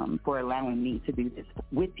and for allowing me to do this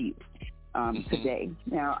with you today.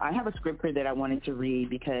 Now, I have a scripture that I wanted to read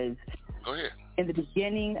because in the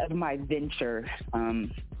beginning of my venture,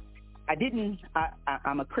 I'm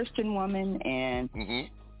a Christian woman, and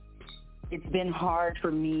it's been hard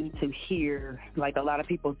for me to hear, like a lot of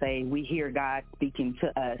people say, we hear God speaking to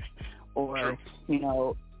us, or,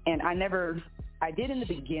 and I did in the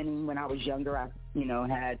beginning when I was younger. I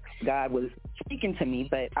had God was speaking to me,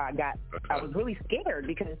 but I was really scared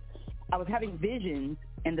because I was having visions,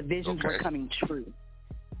 and the visions were coming true.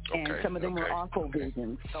 And some of them were awful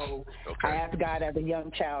visions. So I asked God as a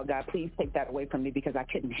young child, God, please take that away from me because I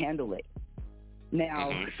couldn't handle it.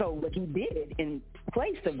 Now, so what he did in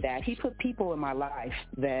place of that, he put people in my life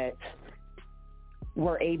that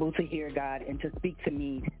were able to hear God and to speak to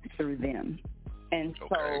me through them. And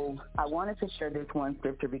so I wanted to share this one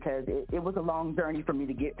scripture because it was a long journey for me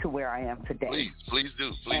to get to where I am today. Please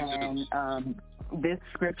do. This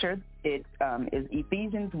scripture, it is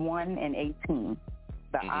Ephesians 1:18.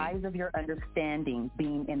 The eyes of your understanding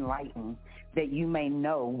being enlightened, that you may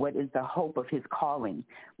know what is the hope of his calling,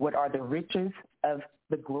 what are the riches of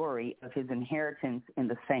the glory of his inheritance in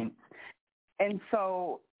the saints. And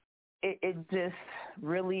so it just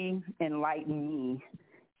really enlightened me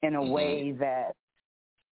in a way that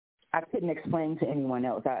I couldn't explain to anyone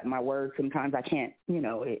else. My words, sometimes I can't,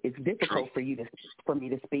 it's difficult for me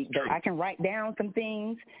to speak, but I can write down some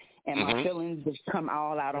things and my feelings just come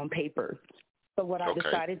all out on paper. So what I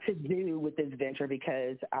decided to do with this venture,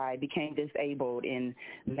 because I became disabled in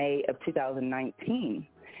May of 2019,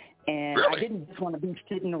 and I didn't just want to be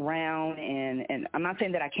sitting around, and I'm not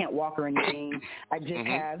saying that I can't walk or anything. I just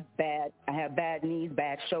have bad knees,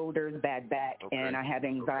 bad shoulders, bad back, and I have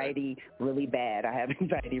anxiety really bad.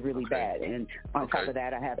 And on top of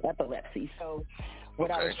that, I have epilepsy. So what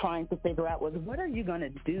I was trying to figure out was, what are you going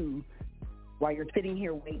to do while you're sitting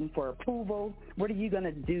here waiting for approval? What are you going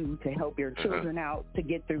to do to help your children out to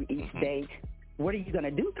get through each day? What are you going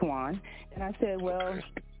to do, TUWANE? And I said, well,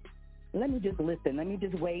 let me just listen. Let me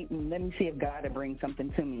just wait and let me see if God will bring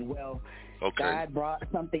something to me. Well, God brought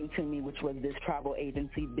something to me, which was this travel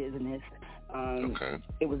agency business.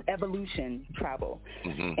 It was Evolution Travel.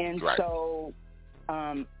 And so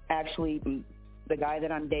actually the guy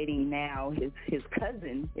that I'm dating now, his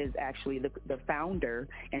cousin is actually the founder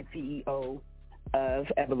and CEO of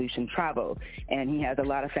Evolution Travel, and he has a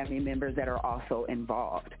lot of family members that are also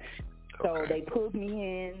involved. So they pulled me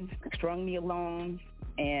in, strung me along,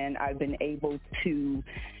 and I've been able to,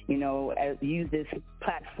 use this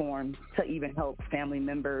platform to even help family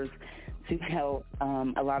members, to help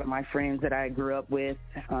a lot of my friends that I grew up with,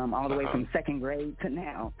 all the way from second grade to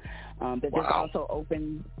now. But this also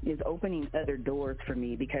is opening other doors for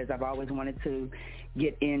me, because I've always wanted to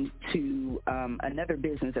get into another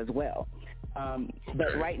business as well.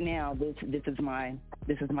 But right now, this is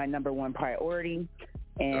my number one priority.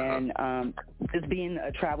 And just being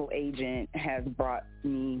a travel agent has brought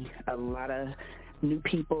me a lot of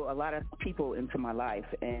people into my life,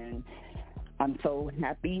 and I'm so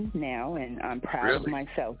happy now, and I'm proud of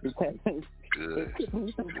myself, because it took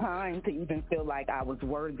me some time to even feel like I was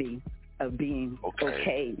worthy of being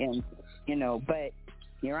okay. And but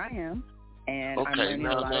here I am, and I'm learning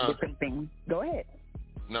a lot of different things. Go ahead.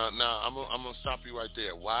 Now, I'm gonna stop you right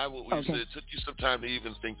there. Why would we say it took you some time to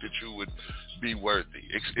even think that you would be worthy?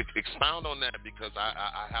 Expound on that, because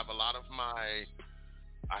I have a lot of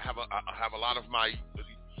my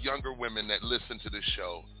younger women that listen to this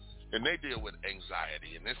show, and they deal with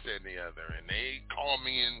anxiety and this and the other, and they call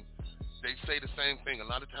me and they say the same thing. A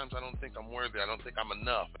lot of times I don't think I'm worthy. I don't think I'm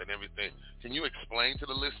enough and everything. Can you explain to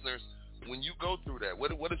the listeners, when you go through that,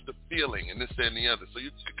 what is the feeling and this and the other, so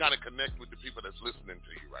you can kind of connect with the people that's listening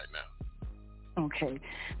to you right now? Okay.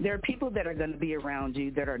 There are people that are going to be around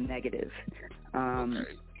you that are negative.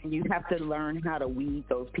 You have to learn how to weed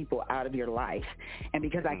those people out of your life. And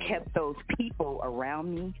because I kept those people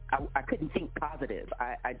around me, I couldn't think positive.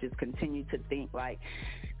 I just continued to think like,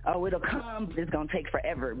 oh, it'll come, but it's going to take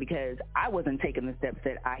forever, because I wasn't taking the steps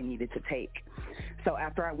that I needed to take. So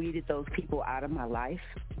after I weeded those people out of my life,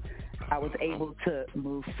 I was able to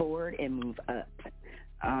move forward and move up.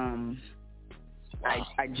 I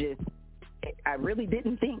really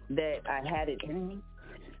didn't think that I had it in me.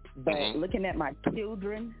 But looking at my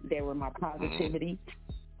children, they were my positivity.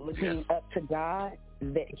 Looking up to God,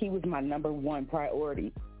 that he was my number one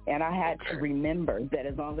priority. And I had to remember that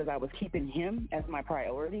as long as I was keeping him as my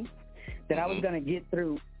priority, that I was going to get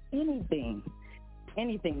through anything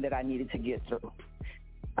that I needed to get through.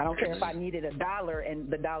 I don't care if I needed $1 and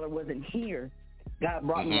the dollar wasn't here. God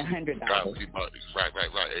brought me $100. Right.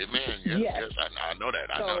 Amen. Yes. I know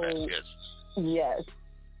that. I know that. Yes.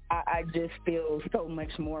 I just feel so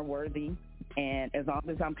much more worthy, and as long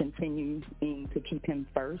as I'm continuing to keep him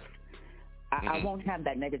first, I won't have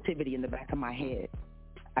that negativity in the back of my head.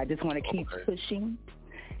 I just want to keep pushing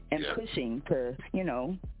and pushing to,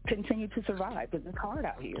 continue to survive, because it's hard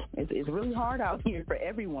out here. It's really hard out here for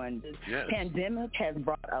everyone. This pandemic has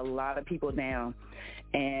brought a lot of people down,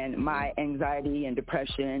 and my anxiety and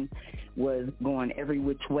depression was going every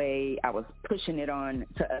which way. I was pushing it on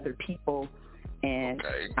to other people. And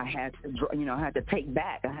I had to take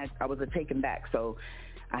back. I was a taken back. So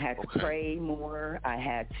I had to pray more. I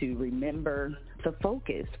had to remember to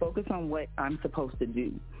focus on what I'm supposed to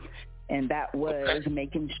do. And that was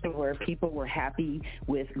making sure people were happy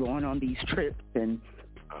with going on these trips and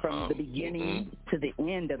from the beginning to the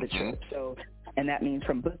end of the trip. So, and that means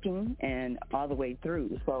from booking and all the way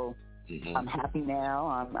through. So I'm happy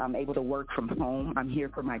now. I'm able to work from home. I'm here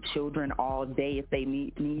for my children all day if they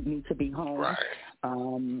need me to be home. Right.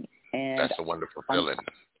 And that's a wonderful feeling.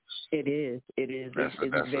 It is. That's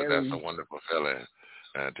a wonderful feeling.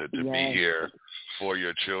 To be here for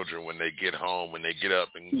your children when they get home, when they get up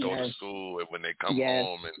and go to school, and when they come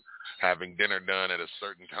home, and having dinner done at a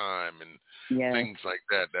certain time, and things like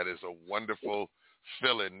that. That is a wonderful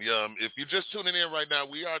feeling. If you're just tuning in right now,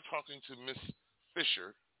 we are talking to Miss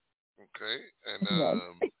Fisher, okay? And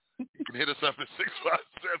you can hit us up at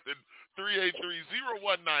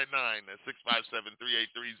 657-383-0199. That's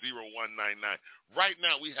 657-383-0199. Right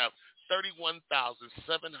now, we have 31,783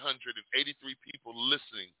 people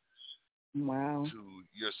listening to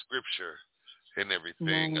your scripture and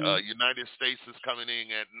everything. United States is coming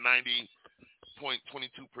in at 90.22%.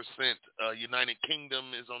 United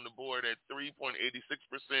Kingdom is on the board at 3.86%.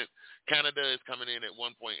 Canada is coming in at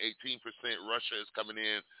 1.18%. Russia is coming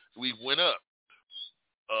in. We went up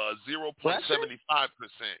 0.75%.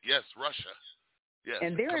 Yes, Russia. Yes,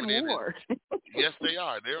 and they're in war. Yes, they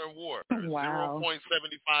are. They're in war. 0.75%.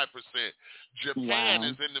 Japan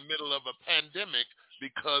is in the middle of a pandemic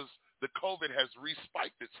because the COVID has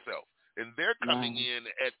respiked itself, and they're coming in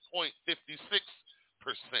at 0.56%.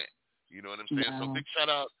 You know what I'm saying? So big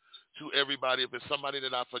shout out to everybody. If it's somebody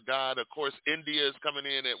that I forgot, of course, India is coming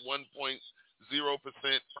in at 1.0%.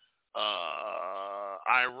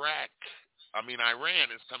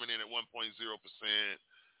 Iran is coming in at 1.0%.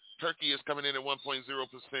 Turkey is coming in at 1.0%.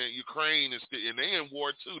 Ukraine is, and they're in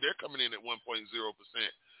war too. They're coming in at 1.0%.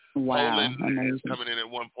 Poland is coming in at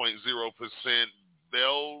 1.0%.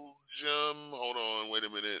 Belgium, hold on, wait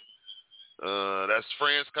a minute. That's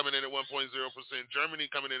France coming in at 1.0%. Germany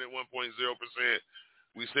coming in at 1.0%.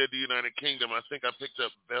 We said the United Kingdom. I think I picked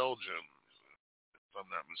up Belgium, if I'm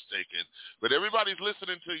not mistaken. But everybody's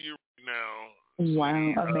listening to you right now.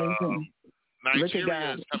 Wow, amazing.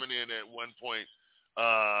 Nigeria is coming in at 1.0%.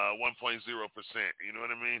 You know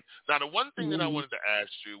what I mean? Now, the one thing that I wanted to ask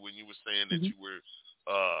you when you were saying that you were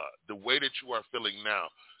the way that you are feeling now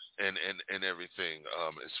and everything,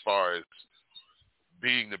 as far as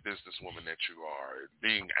being the businesswoman that you are,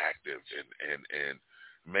 being active and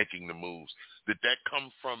making the moves, did that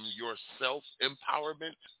come from your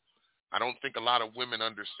self-empowerment? I don't think a lot of women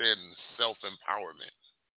understand self-empowerment.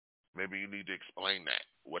 Maybe you need to explain that,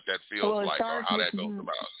 what that feels like or how that goes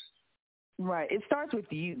about. Right. It starts with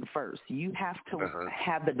you first. You have to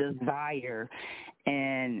have the desire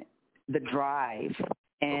and the drive.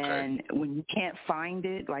 And when you can't find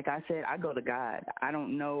it, like I said, I go to God. I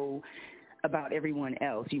don't know about everyone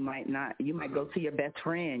else. You might go to your best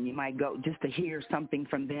friend. You might go just to hear something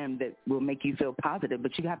from them that will make you feel positive.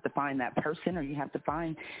 But you have to find that person, or you have to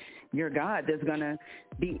find your God that's going to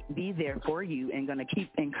be there for you and going to keep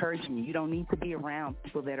encouraging you. You don't need to be around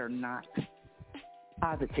people that are not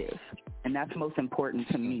positive. And that's most important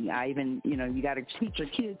to me. I even, you got to teach your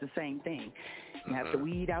kids the same thing. You have to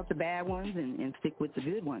weed out the bad ones and stick with the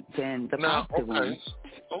good ones and the positive ones.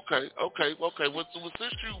 Okay. Well,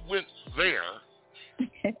 since you went there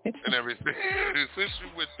and everything, since you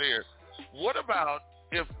went there, what about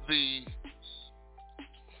if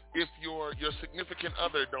your significant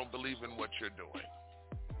other don't believe in what you're doing?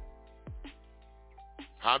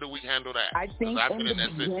 How do we handle that? I think I've been in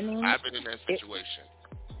that situation.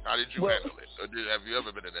 How did you handle it? Or have you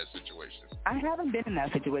ever been in that situation? I haven't been in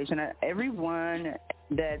that situation. Everyone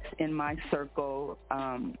that's in my circle,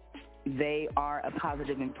 they are a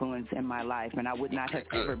positive influence in my life, and I would not have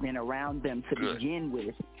ever been around them to begin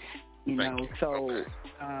with. So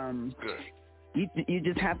you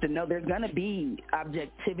just have to know there's going to be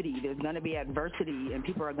objectivity, there's going to be adversity, and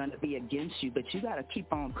people are going to be against you, but you got to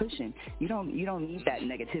keep on pushing. You don't need that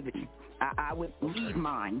negativity. I would leave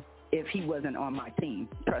mine if he wasn't on my team.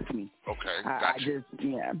 Trust me. Okay, gotcha.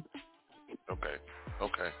 Okay.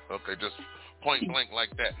 Just point blank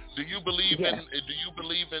like that. Do you believe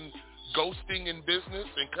in ghosting in business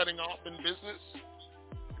and cutting off in business?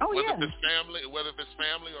 Oh, whether it's family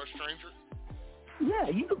or stranger? Yeah,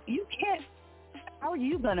 you can't. How are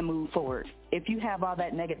you going to move forward if you have all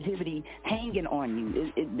that negativity hanging on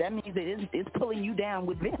you? That means that it's pulling you down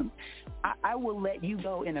with them. I will let you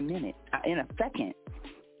go in a minute, in a second.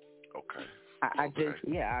 Okay,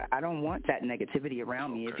 I don't want that negativity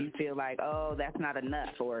around me. If you feel like, oh, that's not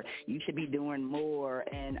enough, or you should be doing more,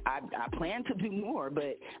 and I plan to do more,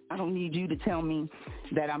 but I don't need you to tell me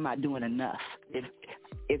that I'm not doing enough.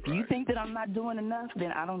 If you think that I'm not doing enough,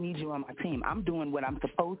 then I don't need you on my team. I'm doing what I'm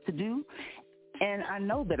supposed to do, and I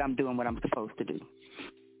know that I'm doing what I'm supposed to do.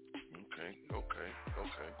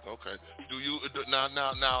 Okay. Do you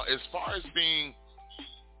now? As far as being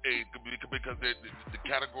because the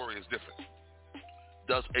category is different.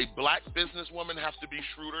 Does a black businesswoman have to be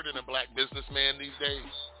shrewder than a black businessman these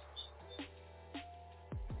days?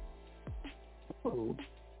 Ooh.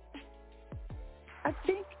 I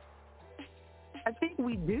think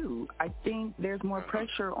we do. I think there's more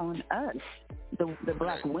pressure on us, the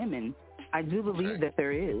black women. I do believe that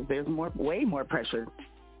there is. There's way more pressure.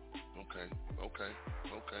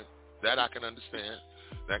 Okay. That I can understand.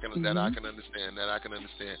 That I can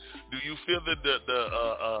understand. Do you feel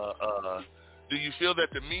that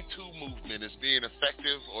the Me Too movement is being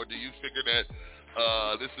effective, or do you figure that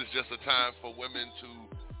this is just a time for women to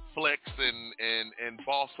flex and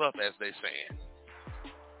boss up, as they saying?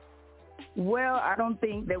 Well, I don't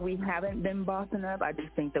think that we haven't been bossing up. I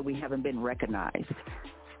just think that we haven't been recognized.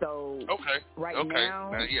 So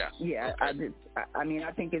now, I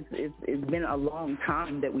think it's been a long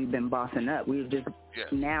time that we've been bossing up. We've just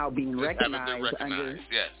now being recognized.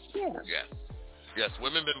 Yes,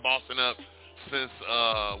 women been bossing up since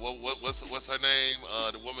what's her name?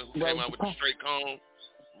 The woman who came out with the straight comb,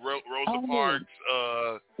 Rosa Parks.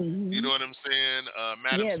 You know what I'm saying?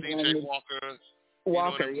 Madam C.J. Walker. You know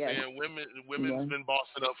what I'm saying? Women's been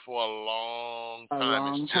bossing up for a long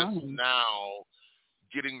time. It's just now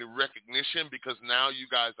getting the recognition, because now you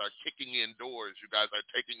guys are kicking in doors. You guys are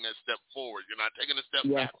taking that step forward. You're not taking a step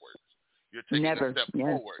backwards. You're taking a step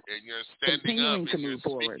forward, and you're standing up and you're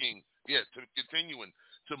speaking. Continuing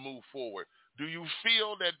to move forward. Do you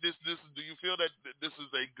feel that this is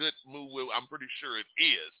a good move? Well, I'm pretty sure it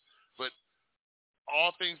is. But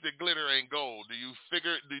all things that glitter ain't gold. Do you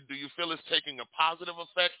feel it's taking a positive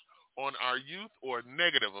effect on our youth, or a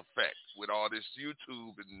negative effect with all this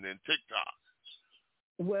YouTube and TikTok?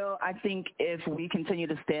 Well, I think if we continue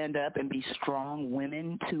to stand up and be strong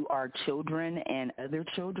women to our children and other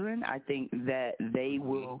children, I think that they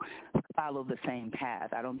will follow the same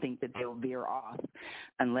path. I don't think that they'll veer off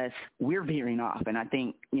unless we're veering off. And I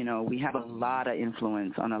think, we have a lot of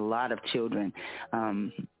influence on a lot of children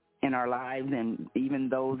in our lives, and even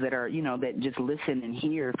those that are, that just listen and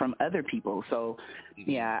hear from other people. So,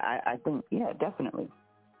 I think, definitely.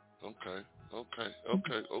 Okay.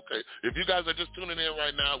 If you guys are just tuning in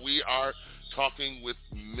right now, we are talking with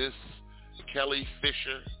Miss Kelly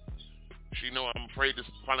Fisher. She know I'm afraid to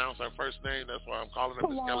pronounce her first name. That's why I'm calling her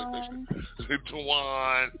Miss Kelly Fisher.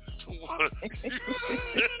 TUWANE.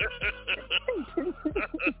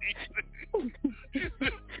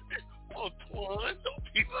 Oh, TUWANE, don't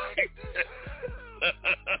be like that.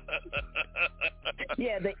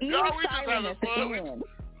 Yeah, the E silent at the end.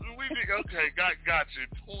 Okay, got you,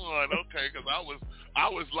 TUWANE. Okay, because I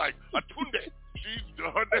was like Atunde. She's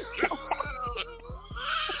done that.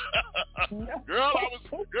 Girl,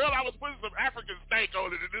 I was putting some African steak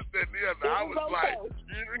on it and this, that, and the other. I was like,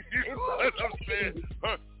 you know what I'm saying?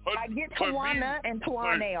 I get Tawana and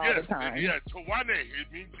TUWANE all the time. Yeah, TUWANE. It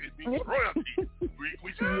means royalty. We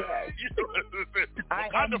you know what I'm saying?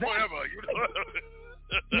 Wakanda forever. You know.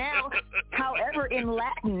 Now, however, in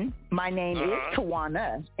Latin, my name is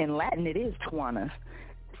Tawana. In Latin, it is Tawana.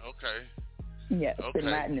 Okay. Yes, in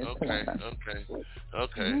Latin is Tawana.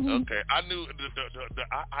 Okay. I knew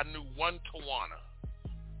I knew one Tawana.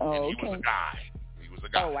 Oh, and he was a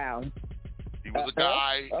guy. Oh, wow. He was a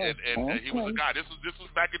guy, and he was a guy. This was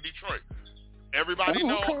back in Detroit. Everybody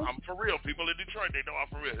know I'm for real. People in Detroit, they know I'm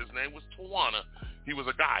for real. His name was Tawana. He was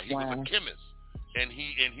a guy. He was a chemist. And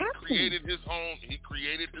he created his own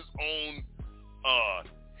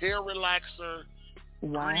hair relaxer,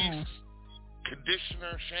 grease,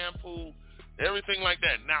 conditioner, shampoo, everything like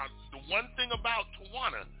that. Now, the one thing about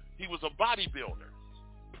Tawana, he was a bodybuilder.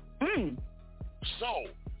 So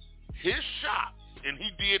his shop, and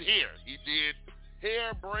he did hair. He did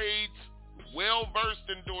hair, braids, well versed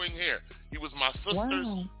in doing hair. He was my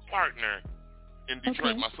sister's partner in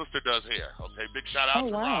Detroit. My sister does hair. Okay, big shout out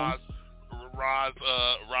to Roz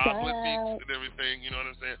Lippeaks and everything, you know what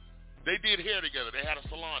I'm saying? They did hair together. They had a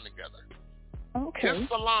salon together. Okay. His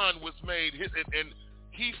salon was made, and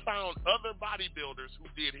he found other bodybuilders who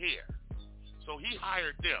did hair. So he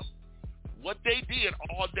hired them. What they did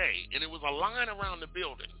all day, and it was a line around the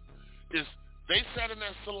building, is they sat in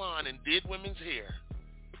that salon and did women's hair,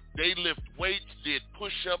 They lift weights, did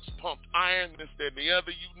push-ups, pumped iron, this, that, and the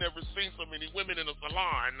other. You've never seen so many women in a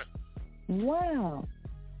salon. Wow.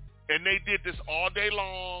 And they did this all day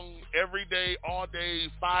long, every day, all day,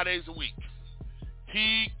 5 days a week.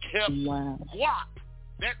 He kept guap.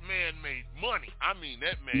 That man made money. I mean,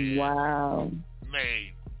 that man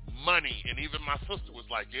made money. And even my sister was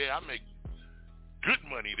like, yeah, I make good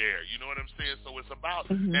money there. You know what I'm saying? So it's about,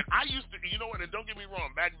 and I used to, you know what, and don't get me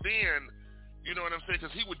wrong, back then, you know what I'm saying,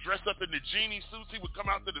 because he would dress up in the genie suits. He would come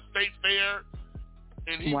out to the state fair,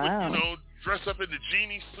 and he would, you know, dress up in the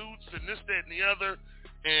genie suits and this, that, and the other.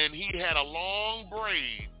 And he had a long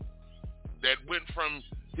braid that went from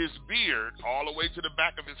his beard all the way to the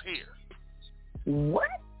back of his hair. What?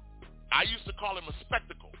 I used to call him a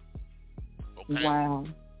spectacle. Okay? Wow.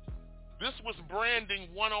 This was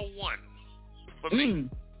branding 101 for me.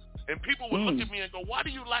 And people would look at me and go, why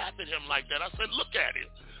do you laugh at him like that? I said, look at him.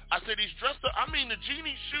 I said, he's dressed up. I mean, the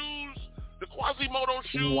genie shoes, the Quasimodo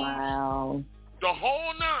shoes. Wow. The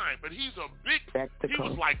whole nine. But he's a big, spectacle. He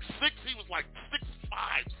was like 6'5", 6'6".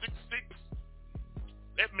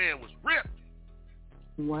 That man was ripped.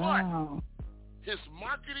 Wow. But his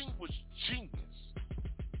marketing was genius.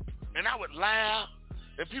 And I would laugh.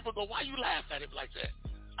 And people go, why you laugh at him like that?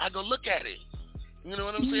 I go, look at it. You know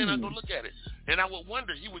what I'm saying? I go, look at it. And I would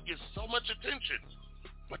wonder, he would get so much attention.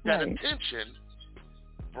 But that attention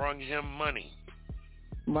brought him money.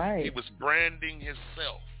 Right. He was branding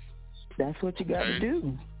himself. That's what you got to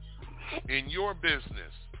do. In your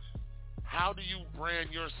business, how do you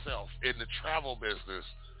brand yourself in the travel business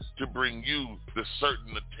to bring you the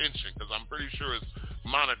certain attention? Because I'm pretty sure it's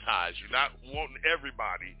monetized. You're not wanting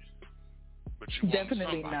everybody, but you want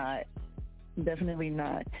Definitely somebody. not. Definitely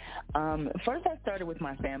not. First, I started with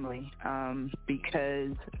my family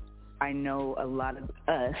because I know a lot of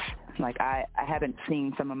us, like I haven't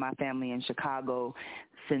seen some of my family in Chicago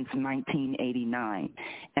since 1989,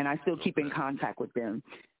 and I still keep in contact with them.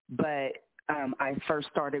 But I first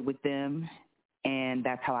started with them, and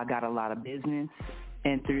that's how I got a lot of business,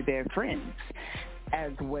 and through their friends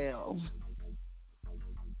as well.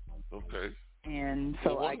 Okay. And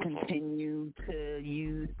so I continue to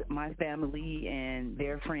use my family and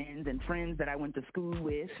their friends and friends that I went to school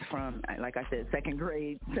with from, like I said, second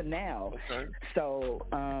grade to now. Okay. So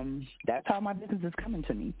that's how my business is coming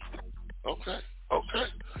to me. Okay.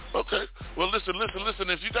 Well, listen.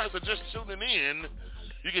 If you guys are just tuning in,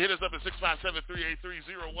 you can hit us up at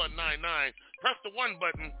 657-383-0199. Press the 1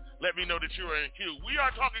 button. Let me know that you are in queue. We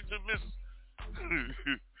are talking to Miss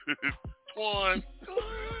TUWANE.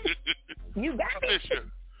 You got it. Fisher.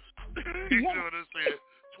 You know what I'm saying?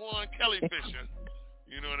 TUWANE Kelly Fisher.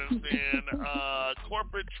 You know what I'm saying?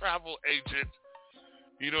 Corporate travel agent.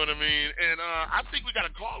 You know what I mean? And I think we got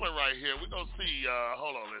a caller right here. We're going to see.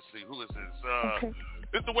 Hold on. Let's see. Who is this?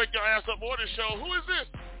 This is the Wake Your Ass Up Morning Show. Who is this?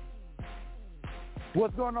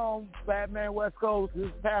 What's going on, Batman West Coast? This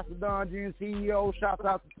is Pastor Don Jr., CEO. Shout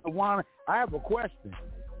out to TUWANE. I have a question.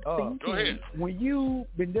 Go ahead. When you've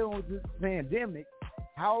been dealing with this pandemic,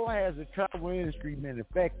 how has the travel industry been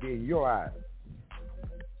affected in your eyes?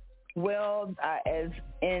 Well, as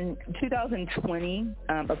in 2020,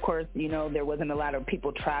 of course, you know, there wasn't a lot of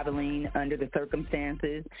people traveling under the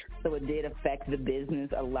circumstances, so it did affect the business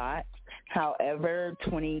a lot. However,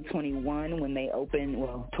 2021, when they opened,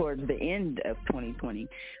 well, towards the end of 2020,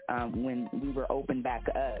 when we were opened back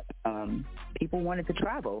up, people wanted to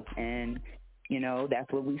travel, and, you know, that's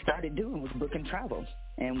what we started doing, was booking travel,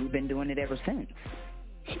 and we've been doing it ever since.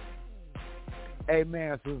 Hey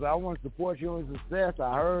man, since I want to support you in success,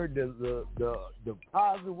 I heard the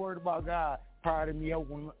positive word about God prior to me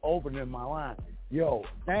opening my line. Yo,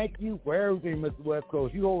 thank you for everything, Mr. West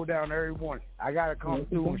Coast. You hold down every morning. I gotta come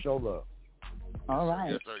through and show love. All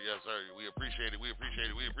right. Yes, sir. We appreciate it.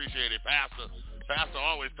 Pastor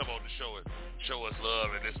always come on to show us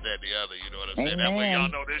love and this, that, and the other. You know what I'm saying? That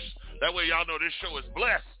way y'all know this show is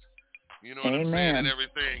blessed. You know what I'm saying, and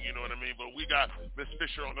everything, you know what I mean? But we got Miss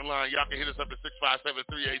Fisher on the line. Y'all can hit us up at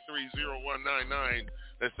 657-383-0199.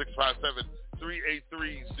 That's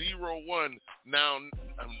 657-383-0199.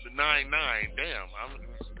 Damn, I'm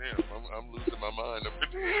losing my mind up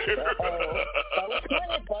in here. You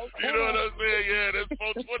know what I'm saying? Yeah, that's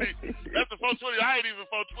 420. That's the 420. I ain't even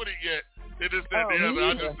 420 yet. It is that the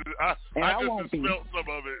other. I just smelled some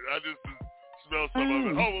of it. Some of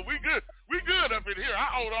it. Oh, well, we good. We good up in here.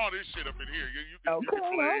 I own all this shit up in here. You can play.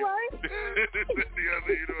 All right. This and the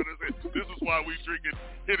other, you know what I'm saying? This is why we drinking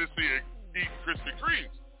Hennessy and eating Krispy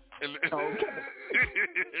Kremes in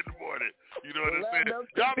the morning. You know what I'm saying?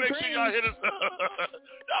 Y'all make sure y'all hit us up.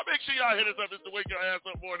 Y'all make sure y'all hit us up. It's the Wake Your Ass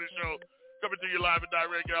Up Morning Show. Coming to you live and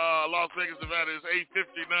direct, Las Vegas, Nevada. It's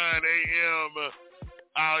 8:59 a.m.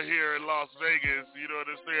 Out here in Las Vegas. You know what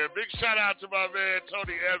I'm saying? Big shout out to my man,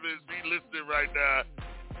 Tony Evans. He listening right now.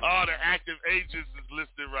 All the active agents is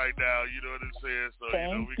listening right now. You know what I'm saying? So,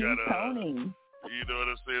 we got Tony. You know what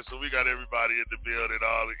I'm saying? So we got everybody in the building.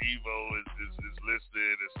 All the Evo is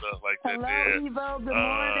listening and stuff like that. Hello, there. Evo. Good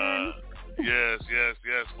morning. Yes.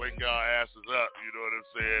 Wake y'all asses up. You know what I'm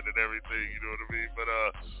saying? And everything. You know what I mean? But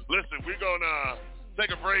listen, we're gonna take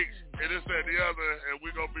a break and this and the other, and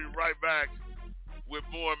we're gonna be right back with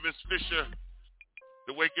more Miss Fisher,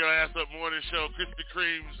 the Wake Your Ass Up morning show, Krispy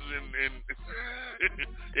Kremes and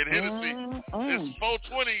Hennessy. It's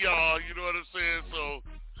 4:20, y'all. You know what I'm saying? So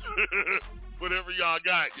whatever y'all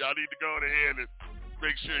got, y'all need to go ahead and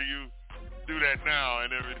make sure you do that now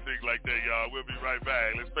and everything like that, y'all. We'll be right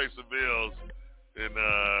back. Let's pay some bills, and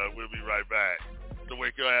we'll be right back. The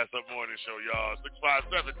Wake Your Ass Up morning show, y'all.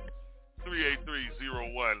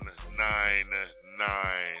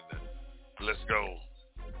 657-383-0199. Let's go.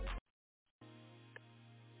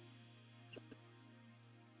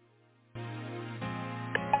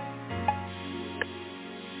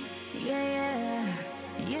 Yeah.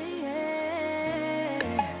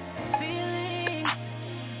 Feeling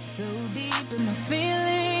so deep in my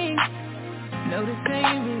feelings. Notice they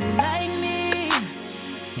really like me.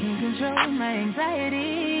 Can't control my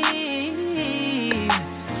anxiety.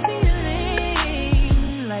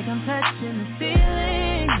 Feeling like I'm touching the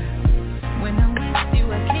ceiling. When I'm with you,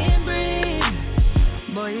 I can't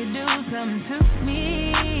breathe. Boy, you do something to me.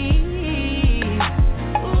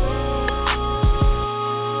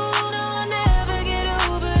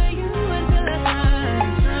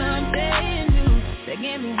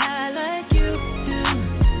 Get me high like you do,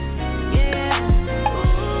 yeah. Ooh,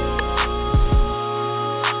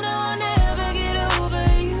 no, I'll never get over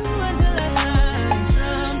you until I find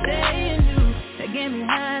something new that get me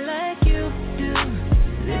high like you do.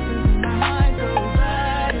 Listen to my heart go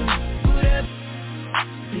bottom, boot up,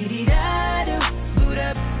 beady-da-do, boot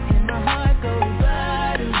up, and my heart go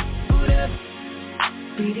bottom, boot up,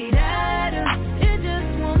 beady-da-do. It just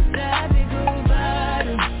won't stop, it go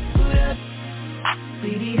bottom, boot up.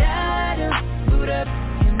 Beady-da-do, boot up,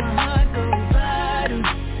 and my heart goes bottom,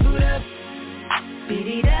 boot up,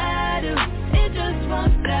 beady-da-do, it just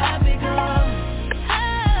won't stop, it goes.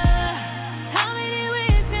 How many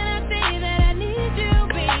ways can I say that I need you,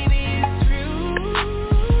 baby, it's true.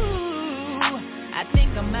 I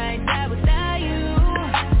think I might die without you.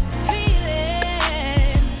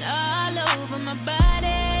 Feeling all over my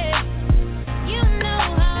body. You know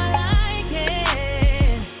how I like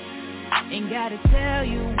it. Ain't gotta tell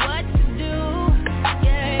you what to do,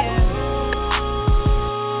 yeah. Ooh,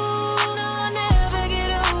 no, I'll never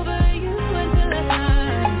get over you until I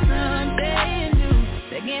find something new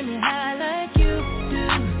that get me high like you do,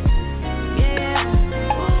 yeah. Ooh,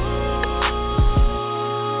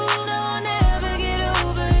 no, I'll never get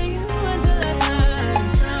over you until I find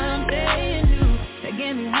something new that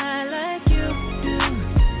get me high like you do.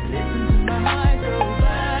 Listen to my heart go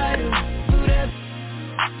bottom, boot up,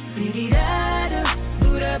 beady-da-do,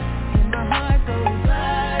 boot up, and my heart goes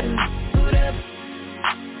bottom, boot up,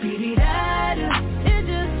 beady-da-do, it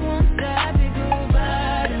just won't stop, it go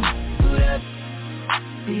bottom, boot up,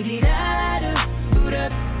 beady-da-do, boot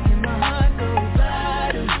up, and my heart goes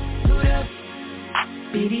bottom, boot up,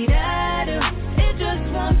 beady-da-do, it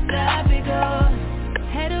just won't stop, it goes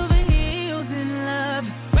head over heels in love,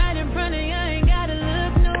 right in front of you, I ain't gotta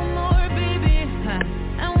look no more, baby.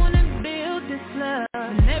 I wanna build this love.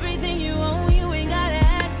 And everything you own, you ain't gotta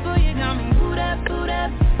ask for. You got me boot up, boot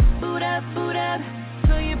up, boot up, boot up.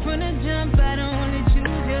 So you from the jump, I don't wanna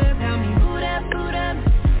choose you. Got me boot up, boot up,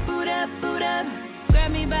 boot up, boot up.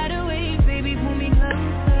 Grab me by the waist, baby, pull me closer. Ooh,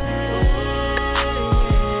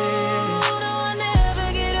 no, I'll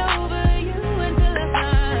never get over you until I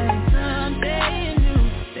find something new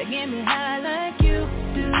that get me high like you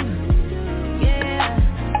do, yeah.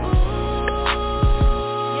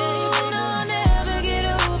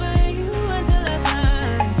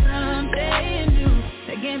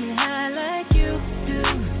 Get me high like you do.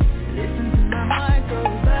 Listen to my heart go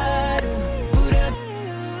bottom, boot up,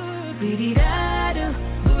 beady-da-do,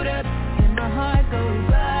 boot up, and my heart goes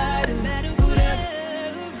bottom, boot up,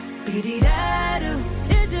 beady-da-do,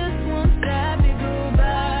 it just won't stop, it go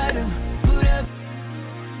bottom, boot up,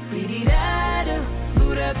 beady-da-do,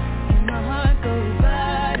 boot up, and my heart goes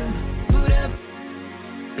bottom, boot up,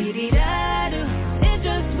 beady-da-do, it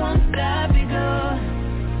just won't stop, it goes.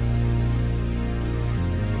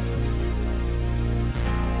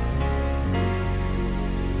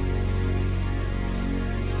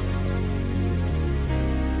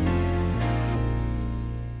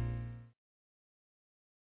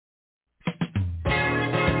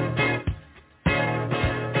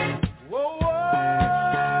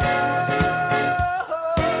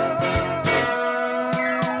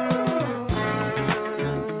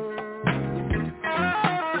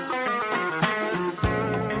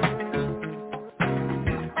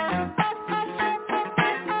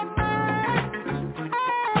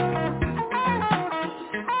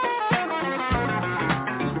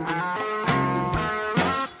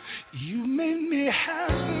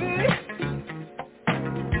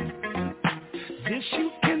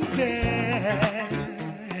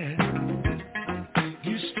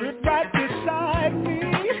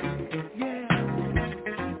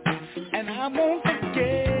 won't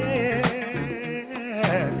forget.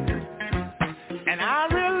 And I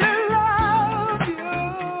really love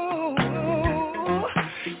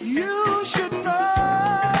you. You should know.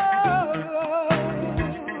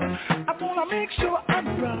 I wanna make sure I'm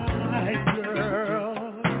right, girl,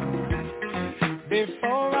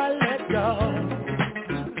 before I let go.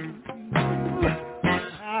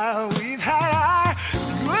 We've had our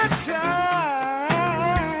good times.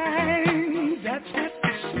 That's what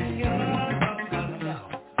they say.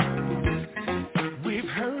 We've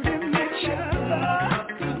hurt each other.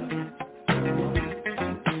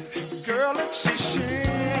 Girl, it's a shame.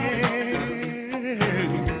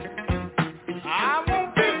 I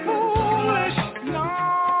won't be foolish, no.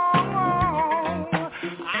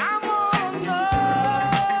 I wanna know.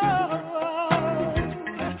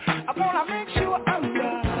 I wanna make sure I'm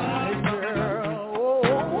right,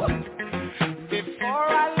 girl, before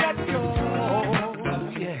I let go.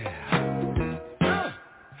 Yeah.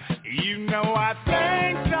 You know I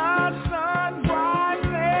thank the sun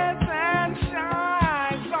rises and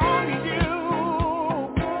shines on you.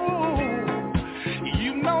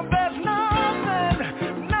 You know there's nothing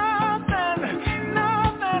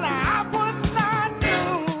I would not do.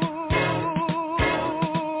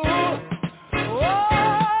 Oh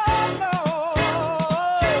no,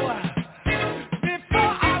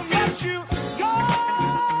 before I let you go.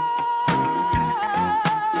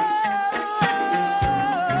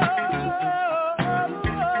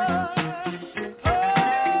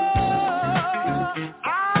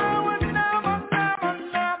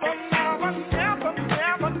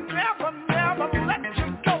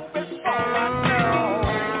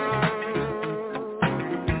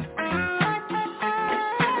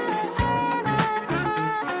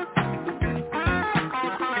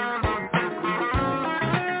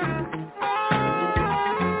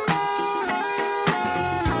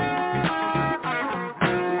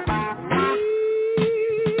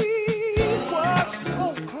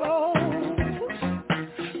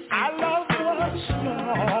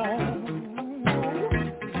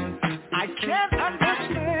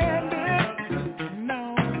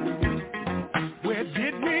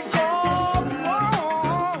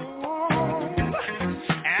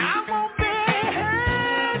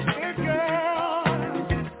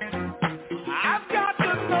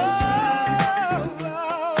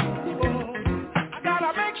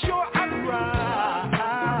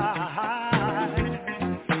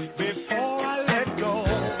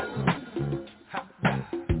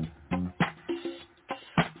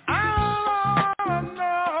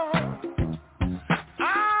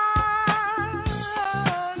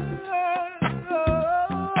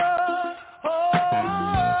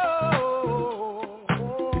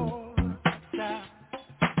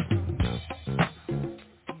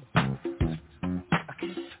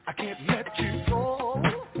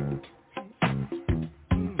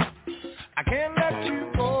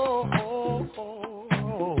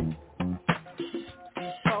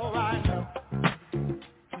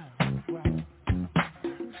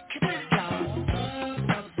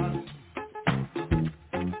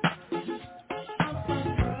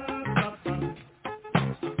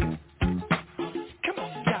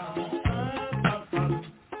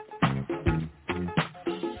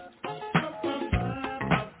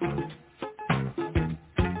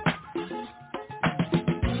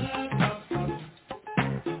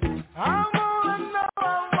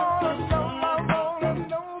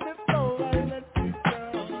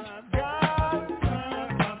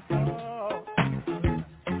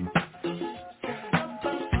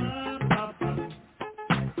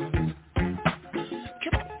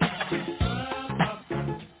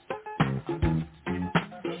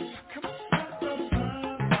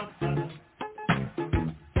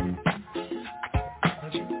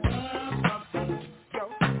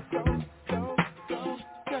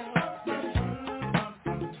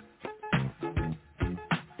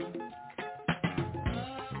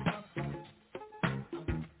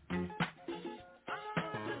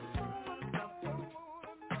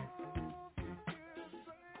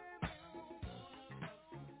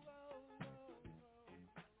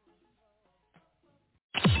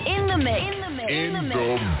 In the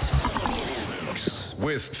mix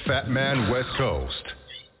with Fat Man West Coast.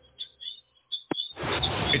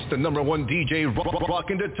 It's the number one DJ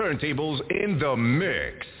rocking the turntables in the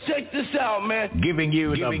mix. Check this out, man. Giving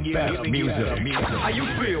you the best music. How you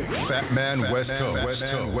feel? Fat Man West Coast.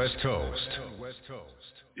 West Coast.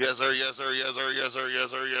 Yes, sir. Yes, sir. Yes, sir. Yes, sir. Yes,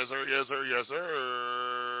 sir. Yes, sir. Yes, sir. Yes,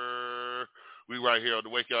 sir. We right here on the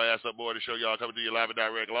Wake Your Ass Up Morning Show, y'all, coming to you live and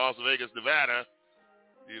direct, Las Vegas, Nevada.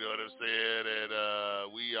 You know what I'm saying? And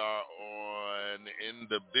we are on and in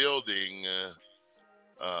the building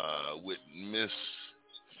with Miss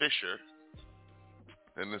Fisher.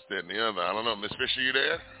 And this, that, and the other. I don't know. Miss Fisher, you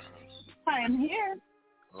there? I am here.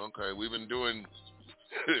 Okay, we've been doing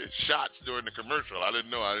shots during the commercial. I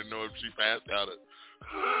didn't know if she passed out.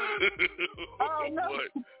 Oh, no.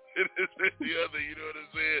 What? And this, that, and the other, you know what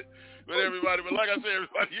I'm saying? But like I said,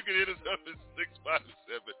 everybody, you can hit us up at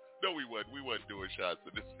 657. No, we wasn't. We wasn't doing shots.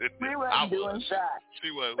 We wasn't doing shots.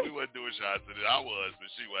 We wasn't doing shots. I was,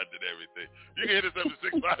 but she wasn't and everything. You can hit us up at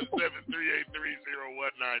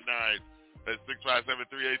 657-383-0199. That's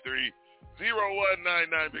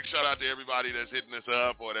 657-383-0199. Big shout out to everybody that's hitting us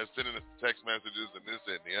up or that's sending us text messages and this,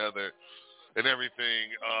 that, and the other. And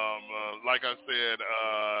everything. Like I said,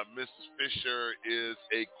 Miss Fisher is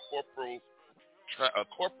a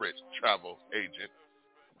corporate travel agent.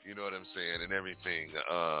 You know what I'm saying, and everything.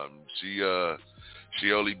 She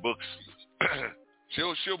only books.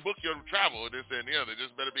 she'll book your travel and this, that, and the other.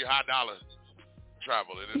 Just better be high dollar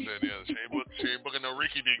travel and this, that, and the other. She ain't booking no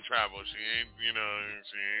Ricky Dink travel. She ain't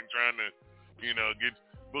trying to,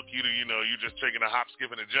 book you to, you just taking a hop,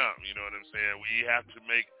 skip, and a jump. You know what I'm saying? We have to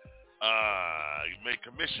make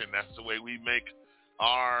commission. That's the way we make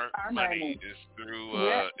our money is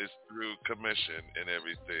through commission and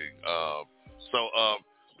everything. So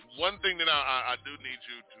one thing that I do need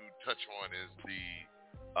you to touch on is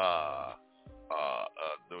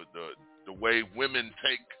the way women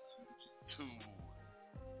take to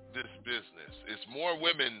this business. It's more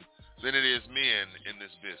women than it is men in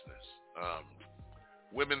this business.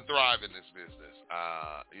 Women thrive in this business.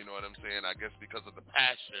 You know what I'm saying? I guess because of the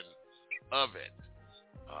passion of it.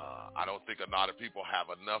 I don't think a lot of people have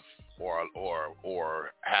enough or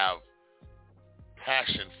have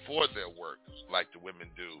passion for their work like the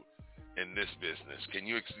women do in this business. Can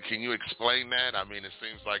you explain that? I mean, it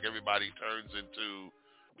seems like everybody turns into,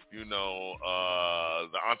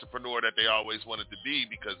 the entrepreneur that they always wanted to be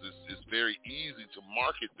because it's very easy to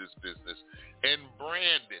market this business and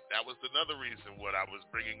brand it. That was another reason what I was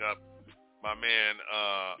bringing up my man,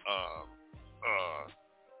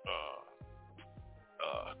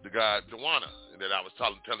 the guy TUWANE that I was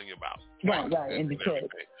telling you about. Right, in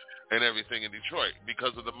Detroit. And everything in Detroit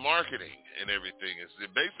because of the marketing and everything.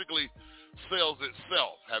 It basically sells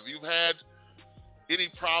itself. Have you had any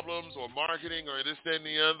problems or marketing or this, that, and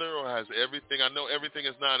the other, or has everything? I know everything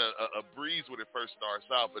is not a breeze when it first starts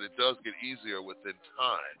out, but it does get easier within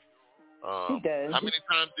time. It does. How many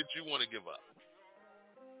times did you want to give up?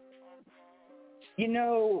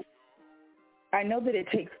 I know that it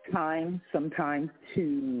takes time sometimes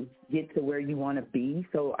to get to where you want to be.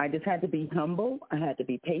 So I just had to be humble. I had to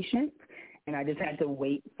be patient. And I just had to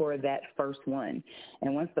wait for that first one.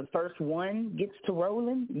 And once the first one gets to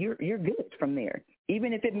rolling, you're good from there.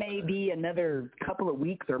 Even if it may be another couple of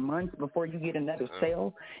weeks or months before you get another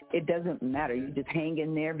sale, it doesn't matter. You just hang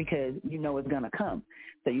in there because you know it's going to come.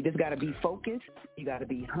 So you just got to be focused. You got to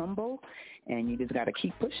be humble. And you just got to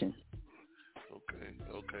keep pushing.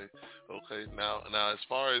 Okay. Now, as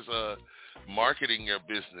far as marketing your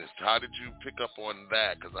business, how did you pick up on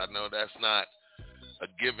that? Because I know that's not a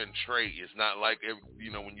given trait. It's not like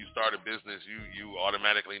when you start a business, you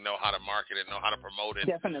automatically know how to market it, know how to promote it,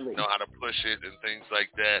 definitely know how to push it, and things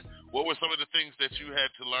like that. What were some of the things that you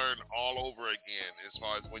had to learn all over again as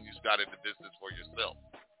far as when you started the business for yourself?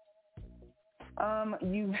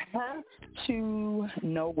 You have to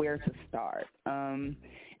know where to start.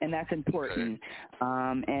 And that's important.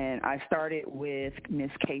 And I started with Miss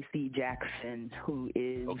Casey Jackson, who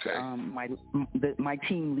is my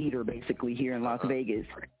team leader basically here in Las Vegas.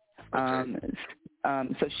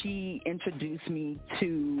 So she introduced me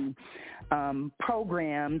to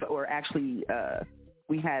programs, or actually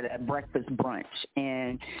we had a breakfast brunch.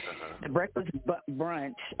 And the breakfast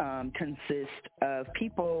brunch consists of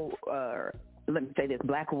people, let me say this,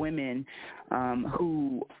 Black women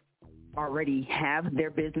who already have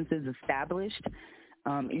their businesses established.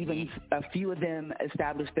 Even a few of them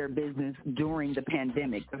established their business during the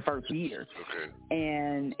pandemic, the first year.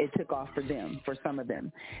 And it took off for them, for some of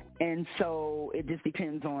them. And so it just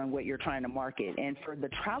depends on what you're trying to market. And for the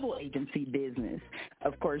travel agency business,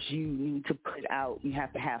 of course, you need to put out, you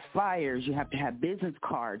have to have flyers, you have to have business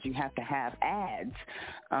cards, you have to have ads.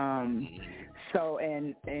 So,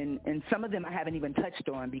 and some of them I haven't even touched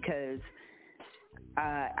on because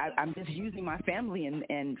I'm just using my family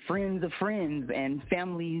and friends of friends and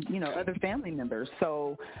family, other family members.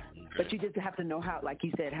 So, but you just have to know how, like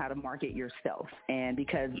you said, how to market yourself. And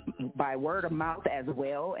because by word of mouth as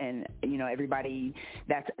well, and, everybody,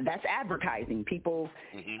 that's advertising, people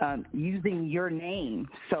using your name.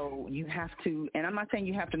 So you have to, and I'm not saying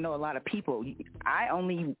you have to know a lot of people. I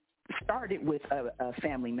only started with a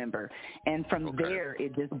family member, and from there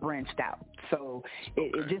it just branched out. So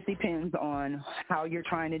it just depends on how you're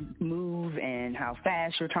trying to move and how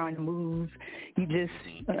fast you're trying to move. You just,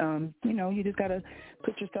 you just got to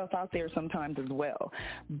put yourself out there sometimes as well.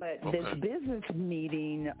 But this business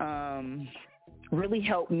meeting really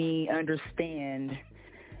helped me understand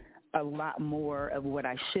a lot more of what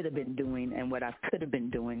I should have been doing and what I could have been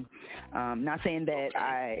doing. Not saying that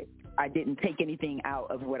I didn't take anything out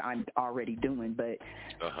of what I'm already doing, but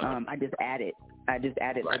I just added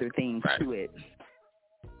other things to it.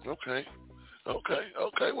 Okay. Well,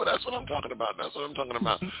 that's what I'm talking about. As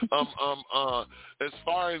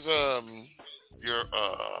far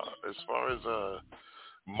as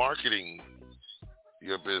marketing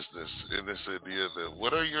your business in this idea,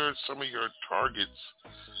 what are some of your targets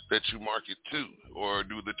that you market to, or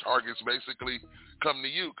do the targets basically come to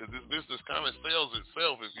you? Because this business kind of sells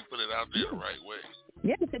itself if you put it out there the right way.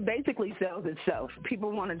 Yes, it basically sells itself.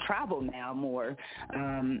 People want to travel now more,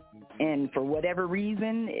 and for whatever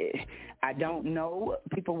reason, I don't know,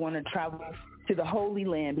 people want to travel to the Holy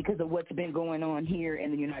Land because of what's been going on here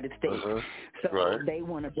in the United States. So they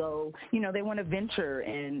want to go, they want to venture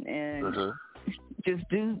and just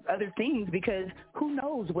do other things, because who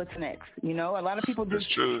knows what's next? A lot of people just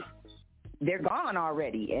they're gone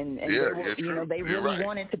already, and they really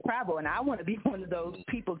wanted to travel, and I want to be one of those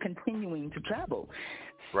people continuing to travel.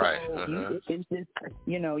 So it's just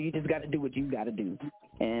you just got to do what you got to do,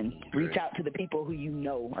 and reach out to the people who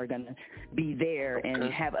are going to be there,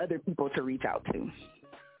 and have other people to reach out to.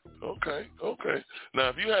 Okay. Now,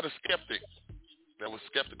 if you had a skeptic that was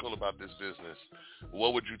skeptical about this business,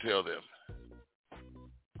 what would you tell them?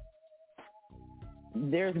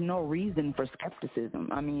 There's no reason for skepticism.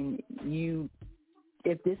 I mean,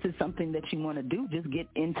 if this is something that you want to do, just get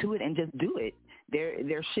into it and just do it.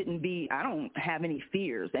 There shouldn't be, I don't have any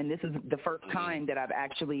fears, and this is the first time that I've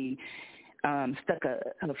actually stuck a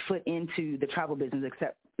foot into the travel business,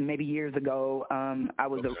 except maybe years ago. I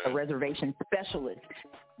was a reservation specialist,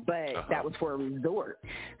 but that was for a resort.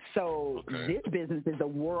 So this business is a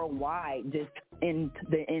worldwide, just in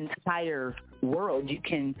the entire world. You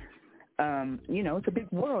can it's a big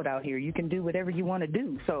world out here. You can do whatever you want to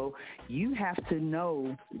do. So you have to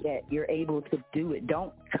know that you're able to do it.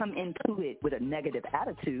 Don't come into it with a negative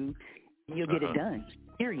attitude. You'll get it done,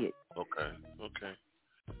 period. Okay.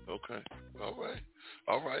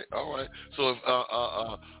 All right. So if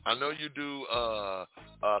I know you do,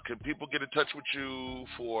 can people get in touch with you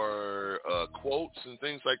for quotes and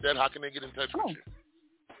things like that? How can they get in touch with you?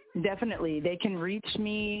 Definitely. They can reach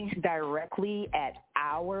me directly at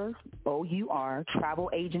our travel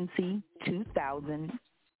agency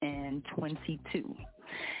 2022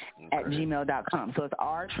 at gmail.com. So it's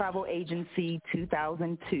our travel agency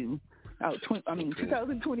 2022 at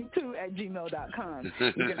gmail.com.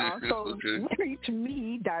 You can also reach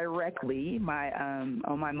me directly.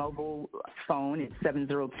 On my mobile phone, it's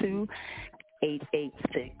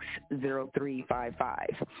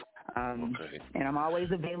 702-886-0355. And I'm always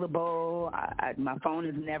available. My phone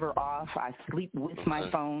is never off. I sleep with my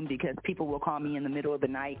phone because people will call me in the middle of the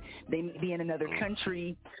night. They may be in another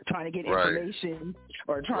country trying to get information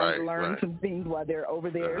or trying to learn some things while they're over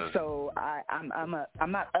there. So I'm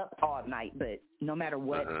not up all night, but no matter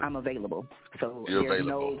what, I'm available. So there's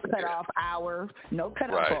no cutoff hour,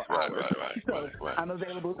 I'm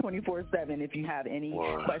available 24/7 if you have any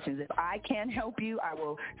questions. If I can help you, I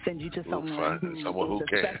will send you to someone who is a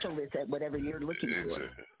specialist at whatever you're looking for.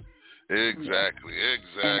 Exactly.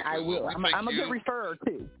 And I will. I'm a good referrer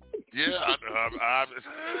too. Yeah,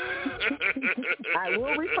 I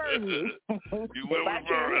will refer you. You will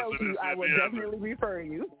refer us. I will definitely refer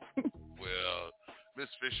you. Well, Miss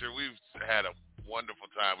Fisher, we've had a wonderful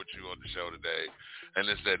time with you on the show today, and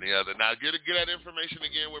this, that, and the other. Now, get that information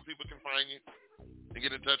again where people can find you and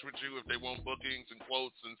get in touch with you if they want bookings and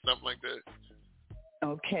quotes and stuff like that.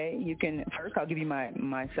 Okay, you can, first I'll give you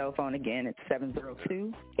my cell phone again. It's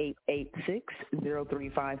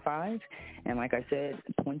 702-886-0355. And like I said,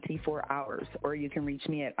 24 hours. Or you can reach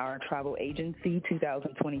me at our travel agency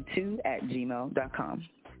 2022 at gmail.com.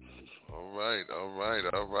 All right.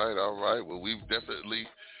 Well, we've definitely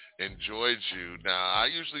enjoyed you. Now, I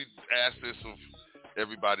usually ask this of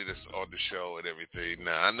everybody that's on the show and everything.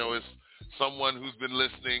 Now, I know it's someone who's been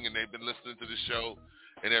listening and they've been listening to the show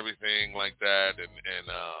and everything like that, and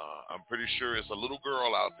I'm pretty sure it's a little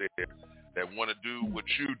girl out there that want to do what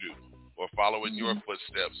you do or follow in your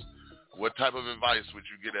footsteps. What type of advice would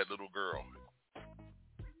you give that little girl?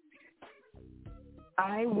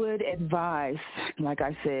 I would advise, like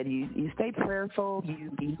I said, you stay prayerful, you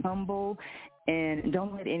be humble, and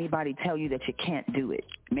don't let anybody tell you that you can't do it.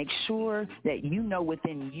 Make sure that you know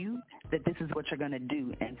within you that this is what you're going to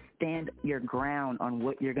do, and stand your ground on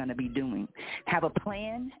what you're going to be doing. Have a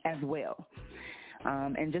plan as well,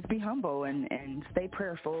 and just be humble and stay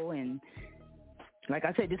prayerful, and like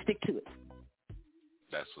I said, just stick to it.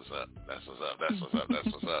 That's what's up. That's what's up. That's what's up. That's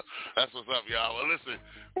what's up. That's what's up, y'all. Well, listen,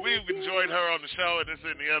 we've enjoyed her on the show, and this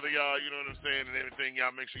and the other, y'all. You know what I'm saying, and everything.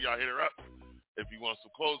 Y'all make sure y'all hit her up if you want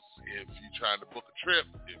some quotes. If you're trying to book a trip,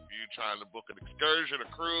 if you're trying to book an excursion, a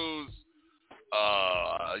cruise,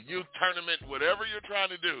 a youth tournament, whatever you're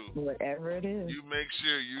trying to do, whatever it is, you make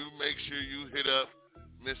sure you hit up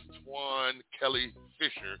Miss TUWANE Kelly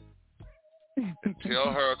Fisher. And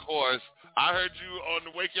tell her, of course, I heard you on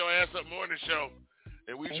the Wake Your Ass Up morning show,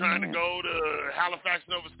 and we trying to go to Halifax,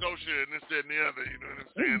 Nova Scotia, and this, that, and the other. You know what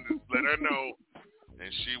I'm saying? Just let her know,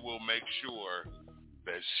 and she will make sure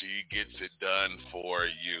that she gets it done for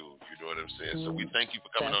you. You know what I'm saying? So we thank you for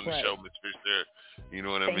coming on the show, Ms. Fisher. You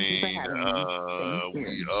know what I mean?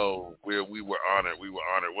 We were honored. We were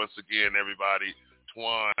honored. Once again, everybody,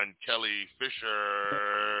 TUWANE Kelly Fisher.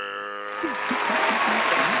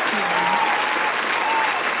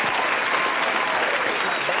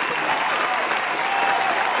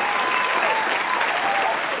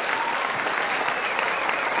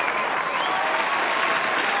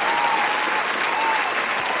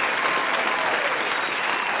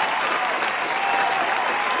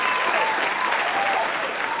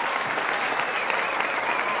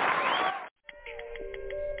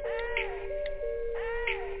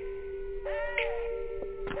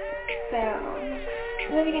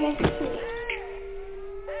 What are we gonna see?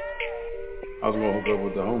 I was gonna hook up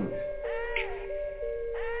with the homies.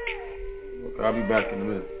 I'll be back in a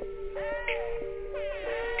minute.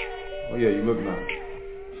 Oh yeah, you look nice.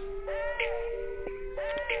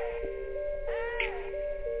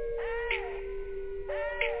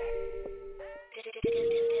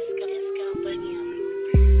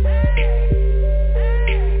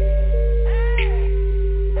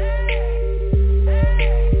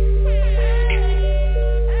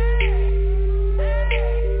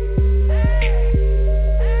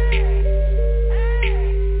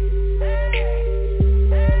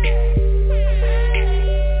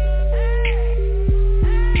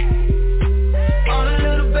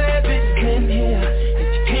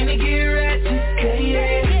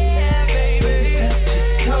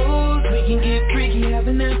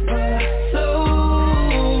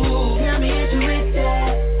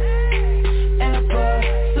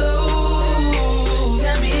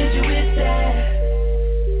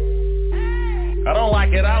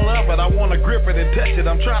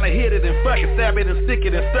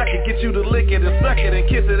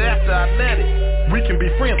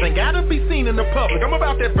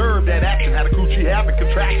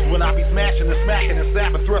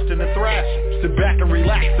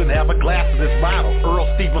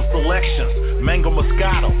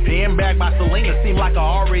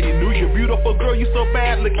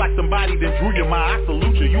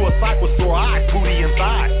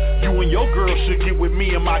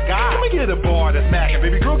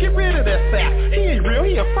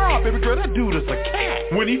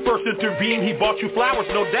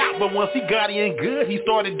 Once he got in good, he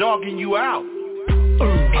started dogging you out.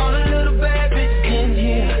 All the little bad bitches in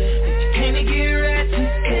here, can they get right to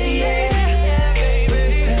say yeah,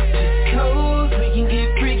 baby? That's just cold, we can get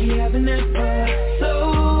freaky having that fun. So,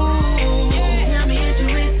 tell me if you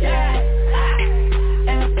with that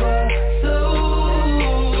episode.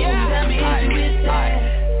 Tell me if you with that.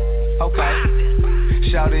 Okay.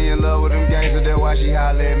 Shawty in love with them gangsters, that's why she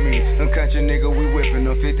holler at me. Them country nigga, we whipping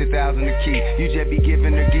them 50,000 a key. You just be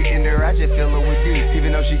giving her, getting her, I just fill her with D.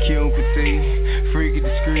 Even though she cute and petite, freaky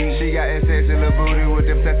discreet. She got SS in her booty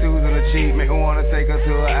with them tattoos on her cheek. Make me wanna take her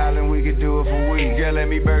to an island, we could do it for weeks. Girl, let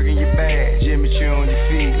me burger your bag, Jimmy Choo on your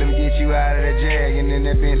feet. Let me get you out of that Jag and then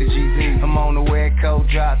that Bentley GT. I'm on the wet coat,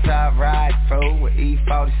 drop top, ride fool. With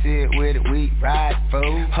E40 with it, we ride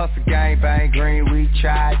fool. Hustle gang bang green, we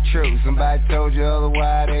tried true. Somebody told you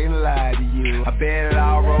otherwise, they lied to you. I bet it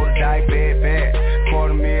all, roll the dice, bet.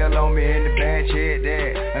 $250,000 on me in the bag, check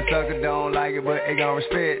that. And sucker don't like it, but they gon'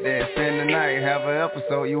 respect that. Spend the night, have an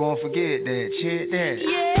episode, you won't forget that. Check that.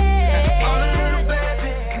 Yeah, all the little bad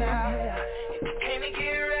bitches now. Can they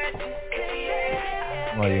get right to say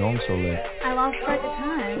yeah? Why you home so late? I lost track of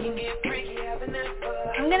time.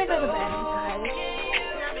 I'm gonna go to bed, guys.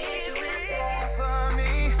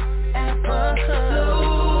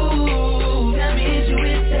 Tell me if you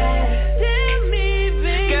with that. Tell me,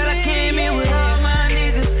 baby. Girl, I came in with all my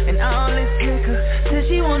niggas and all this liquor.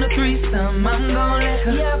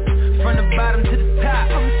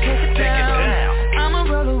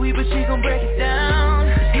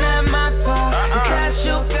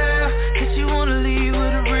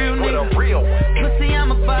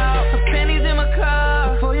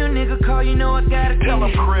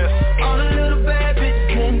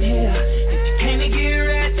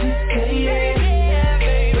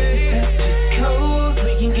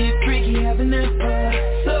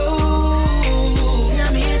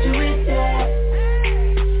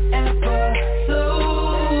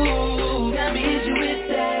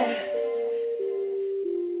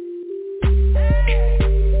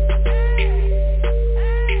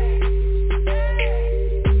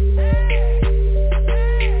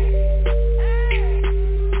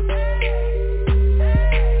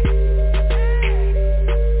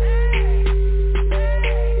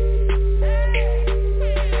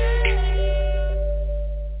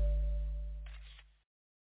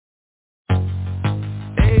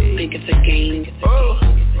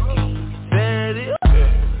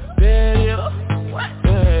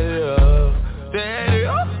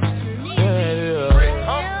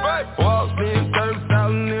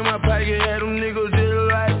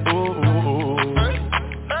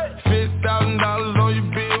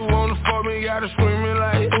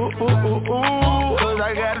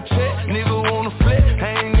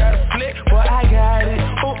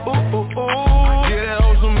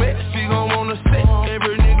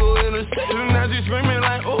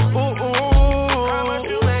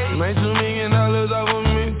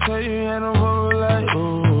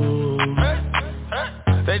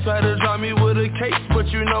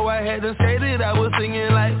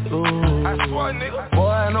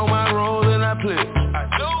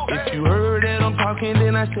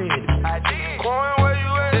 I said it. I did. Coin, where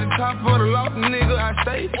you at? At the top for the loft, nigga, I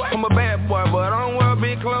stay. I'm a bad boy, but I don't wear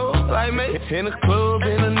big clothes like me. In the club,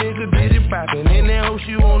 and a nigga did it poppin'. In that hoe,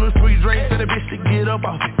 she want a free drink, tell the bitch to get up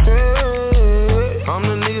off it. Hey, I'm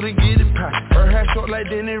the nigga to get it poppin'. Her hair short like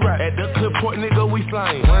Denny Rock. At the clip port, nigga, we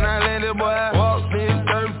flyin'. When I landed, boy, I walked in,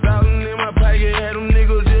 30,000 in my pocket, had them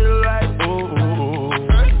niggas just like, ooh.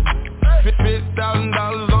 $50,000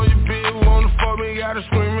 on your bill, wanna fuck me, gotta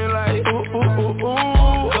screamin' like, ooh.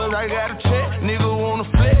 Cause I got a check, nigga wanna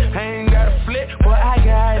flip, I ain't got a flip, but I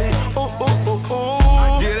got it,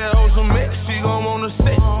 ooh. Get that hoe some mix, she gon' wanna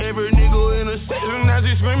sit, every nigga in the section, now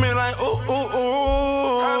she screamin' like, ooh.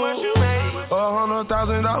 How much you made?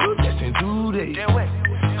 $100,000 just in 2 days.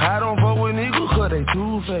 I don't fuck with niggas cause they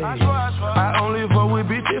two-faced. I only fuck with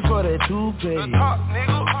bitches for that two-pay.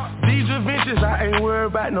 These adventures, I ain't worried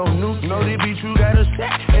about no nuke. Know this bitch you got a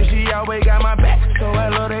stack, and she always got my back. So I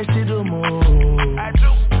love that shit the most. I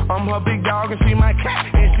do. I'm her big dog and she my cat,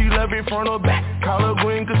 and she love it from her back. Call her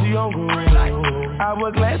green cause she on green. I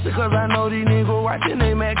wear glasses cause I know these niggas watching.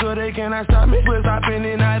 They mad cause they cannot stop me. But stopping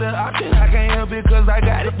it not an option. I can't help it cause I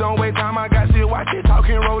got it. Don't waste time, I got shit watching.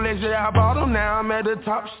 Talking Rolex, yeah, I bought them. Now I'm at the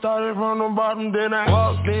top. Started from the bottom, then I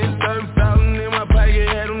walked in, 30,000 in my pocket,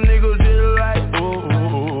 had them niggas just like, ooh.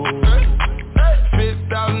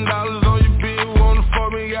 $50,000 on your bill, wanna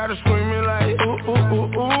fuck me, gotta screamin' like, ooh.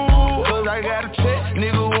 Cause I got a check,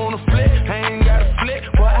 nigga wanna flip, I ain't got a flip,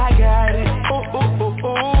 but I got it,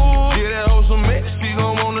 ooh. Get that hoe some mix, she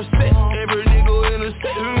gon' wanna sit, every nigga in the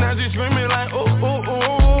section, now she screamin' like, ooh.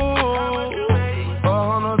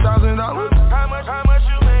 $100,000. How much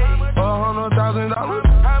you made?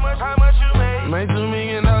 $100,000. Make $2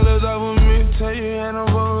 million off of me, tell you and I'm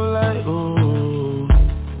going like, ooh.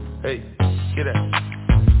 Hey, get that.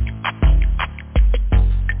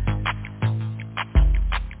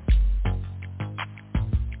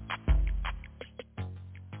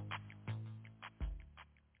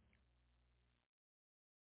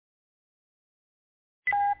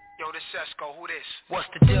 Yo, this Sesco, who this? What's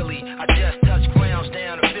the dilly? I just touched grounds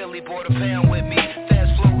down in Philly, brought a pound with me.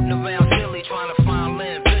 Fast floating around Philly, trying to find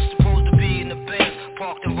land. Bitch supposed to be in the Benz,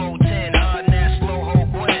 parked in row 10. Her and that slow hoe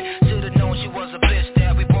Gwen. Should've known she was a bitch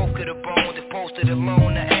that we both could've boned. If posted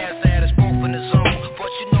alone, the ass had us both in the zone.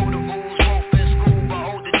 But you know the rules, both in school, but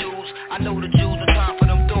hold the dues. I know the Jews on top of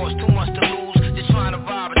them doors, too much to lose. Just trying to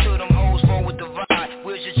vibe until them hoes roll with the vibe.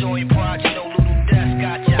 Where's your joy and pride? You know little death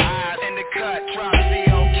got your eyes in the cut. Try to be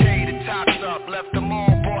okay, the top's up. Left them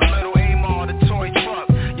all, bought little Amar, the toy truck.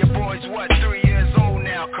 Your boy's what, 3 years old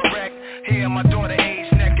now, correct? Here my daughter.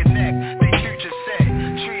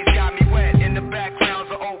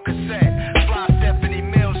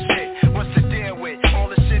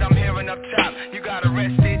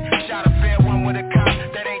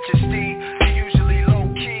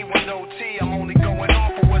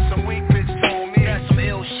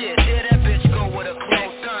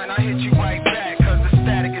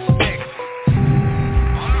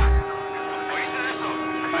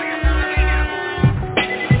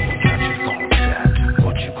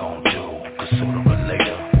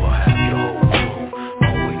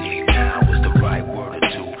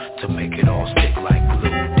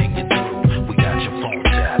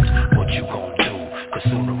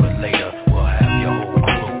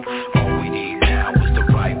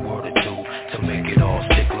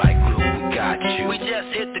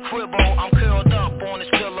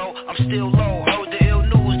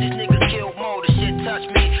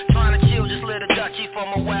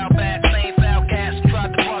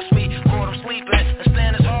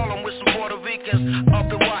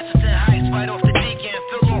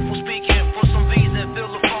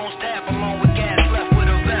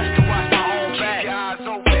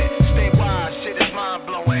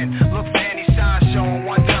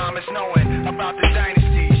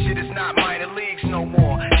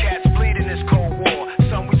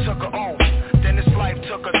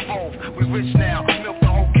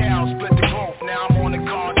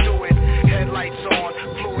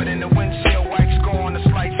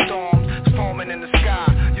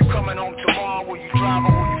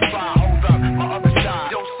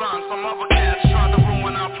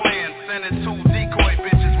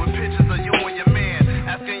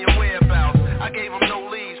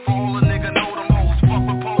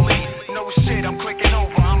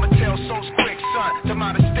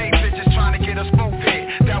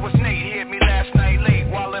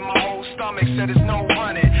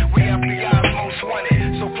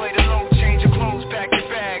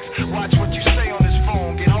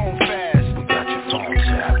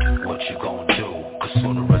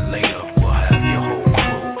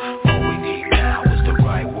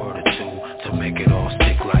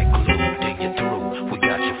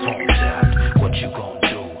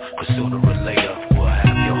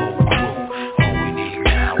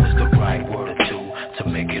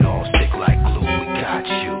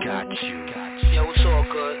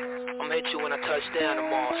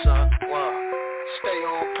 stay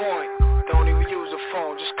on point. Don't even use a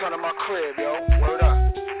phone, just come to my crib, yo. Word up.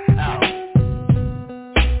 Out.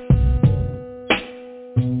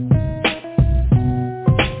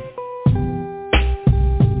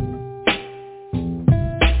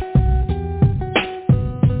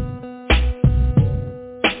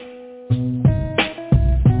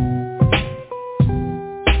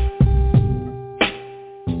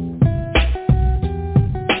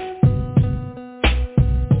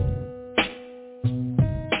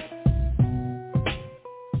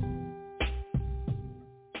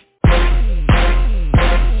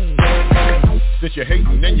 You're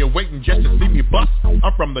hating and you're waiting just to see me bust.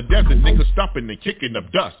 I'm from the desert, niggas stomping and kicking up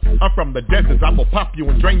dust. I'm from the desert, I will pop you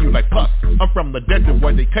and drain you like pus. I'm from the desert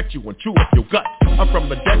where they cut you and chew up your gut. I'm from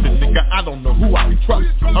the desert, nigga, I don't know who I can trust.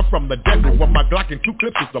 I'm from the desert where my Glock and 2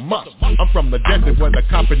 clips is a must. I'm from the desert where the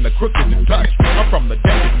cop and the crook is in touch. I'm from the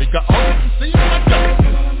desert, nigga, all you can see is my dust.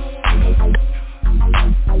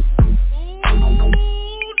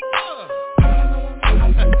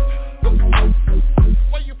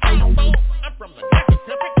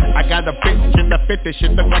 I got a bitch in the 50, she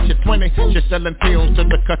look like she 20. She selling pills to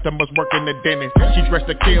the customers working the dentist. She dressed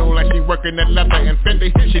to kill like she working at leather and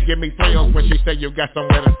Fendi. She give me thrills when she say you got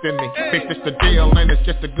somewhere to send me. Bitch, it's the deal and it's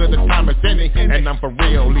just as good a time as any. And I'm for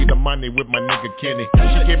real, leave the money with my nigga Kenny.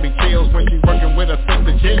 She give me chills when she working with a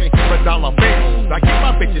sister Jenny. For dollar bills, I keep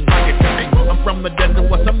my bitches like it to me. I'm from the desert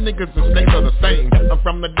where some niggas and snakes are the same. I'm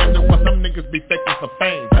from the desert where some niggas be faking for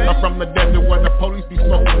fame. I'm from the desert where the police be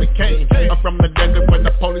smoking the cane. I'm from the desert where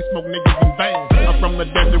the police smoke niggas in vain. I'm from the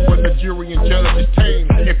desert where the jury and judge is tame.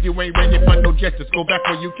 If you ain't ready for no justice, go back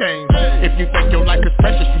where you came. If you think your life is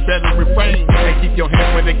precious, you better refrain. And keep your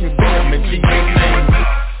hands where they can see them in Jesus' name.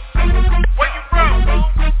 Where you from?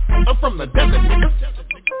 I'm from the desert, nigga.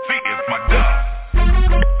 See, it's my dust.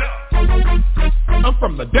 I'm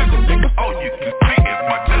from the desert, nigga. All you can see is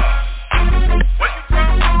my dust. Where you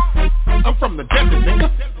from? I'm from the desert, nigga.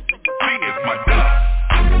 See, it's my dust.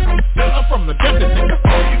 I'm from the desert, nigga.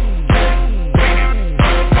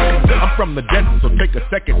 I'm from the desert, so take a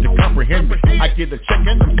second to comprehend me. I get a check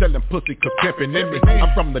and I'm selling pussy cause pimpin' in me.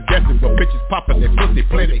 I'm from the desert where bitches poppin' their pussy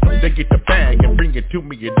plenty. They get the bag and bring it to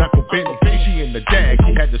me and Uncle Benny. She in the Jag,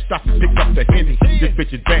 she had to stop and pick up the Henny. This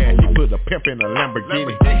bitch is bad, she put a pimp in a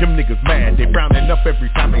Lamborghini. Them niggas mad, they frowning up every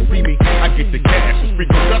time they see me. I get the cash and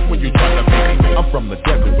sprinkle dust when you try to beat me. I'm from the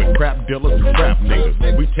desert with crap dealers and trap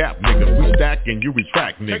niggas. We tap niggas, we stack and you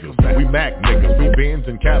retract niggas. We Mac niggas, we Benz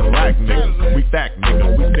and Cadillac niggas. We stack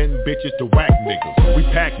niggas, we send bitches to whack niggas. We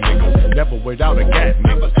pack niggas, never without a gat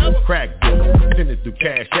niggas. Crack dealers, send it through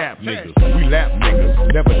Cash App niggas. We lap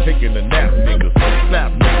niggas, never taking a nap niggas.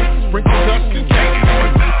 Slap niggas, sprinkle dust and change.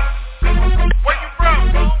 Where you from?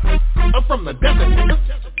 I'm from the desert nigga.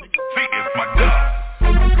 See, it's my dust.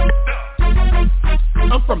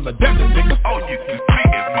 I'm from the desert nigga. All you can see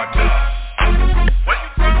is my dust. Where you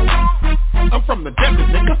from? I'm from the desert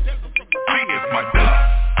nigga. See, it's my dust.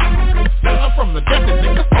 I'm from the desert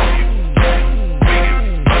nigga. All you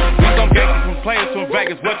players from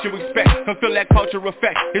Vegas, what you expect? Come feel that culture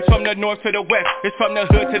effect. It's from the north to the west. It's from the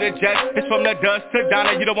hood to the jet. It's from the dust to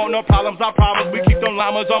Donna. You don't want no problems, I promise. We keep them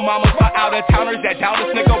llamas on mamas. For out of towners that doubt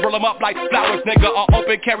us, nigga. Roll them up like flowers, nigga. All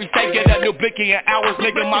open carry, say get a new blicky in hours,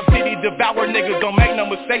 nigga. My city devour, niggas. Don't make no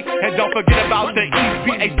mistake. And don't forget about the East.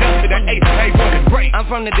 B.A. dust to the 8. Hey, what is great? I'm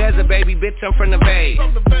from the desert, baby. Bitch, I'm from the Bay.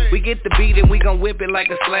 We get the beat and we gon' whip it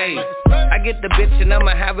like a slave. I get the bitch and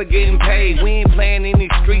I'ma have her getting paid. We ain't playing in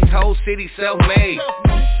these streets, whole city self-made.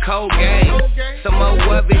 Cold game, some more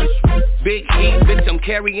wubbies. Big heat, bitch, I'm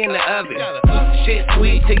carrying the oven. Shit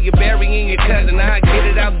sweet till you burying your cousin. I get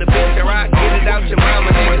it out the bitch or I get it out your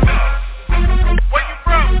mama, nigga. Where you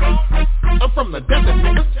from? I'm from the desert,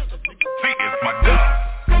 nigga. See, it's my dust.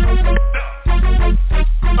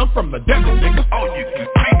 I'm from the desert, nigga. All you can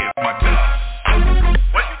see is my dust.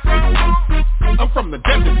 Where you from? I'm from the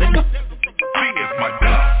desert, nigga. See, it's my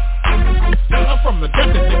dust. I'm from the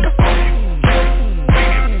desert, nigga. All you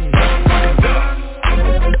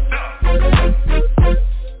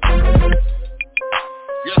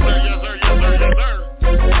Yes, sir, yes, sir, yes, sir, yes, sir.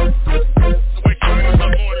 The Wake Your Ass Up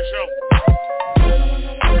Morning Show.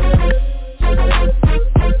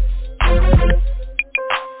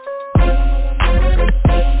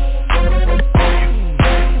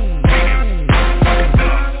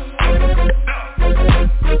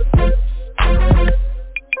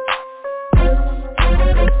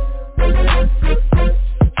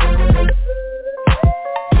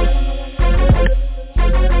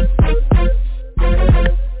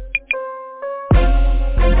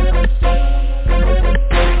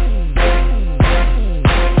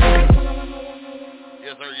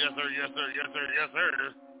 Yes, sir. Yes,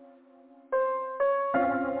 sir.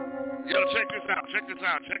 Yo, check this out.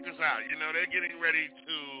 You know, they're getting ready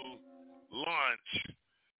to launch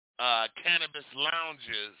cannabis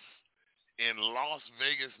lounges in Las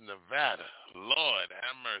Vegas, Nevada. Lord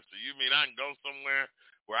have mercy. You mean I can go somewhere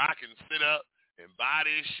where I can sit up and buy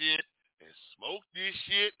this shit and smoke this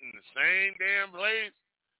shit in the same damn place?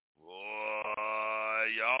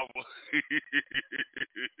 Boy, y'all.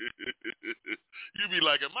 You be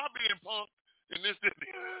like, am I being punked in this?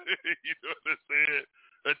 You know what I'm saying?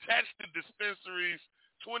 Attached to dispensaries,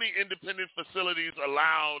 20 independent facilities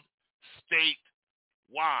allowed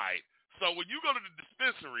statewide. So when you go to the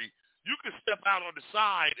dispensary, you can step out on the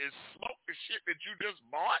side and smoke the shit that you just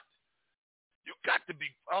bought. You got to be,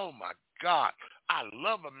 oh my God. I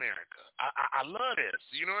love America. I love this.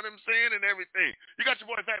 You know what I'm saying? And everything. You got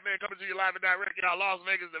your boy Fat Man coming to you live and direct out Las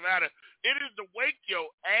Vegas, Nevada. It is the Wake Your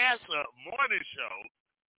Ass Up morning show.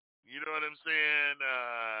 You know what I'm saying?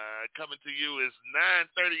 Coming to you is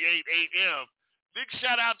 9:38 a.m. Big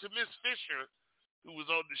shout out to Miss Fisher, who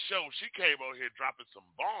was on the show. She came on here dropping some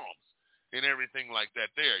bombs and everything like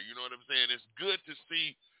that there. You know what I'm saying? It's good to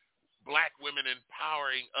see black women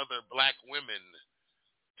empowering other black women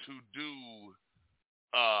to do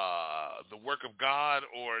the work of God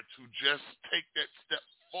or to just take that step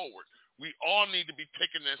forward. We all need to be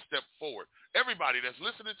taking that step forward. Everybody that's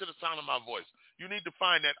listening to the sound of my voice, you need to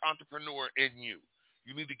find that entrepreneur in you.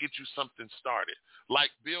 You need to get you something started.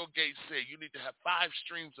 Like Bill Gates said, you need to have 5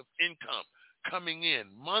 streams of income coming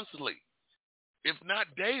in monthly, if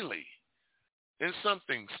not daily, in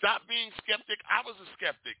something. Stop being skeptic. I was a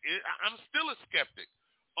skeptic. I'm still a skeptic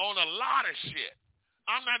on a lot of shit.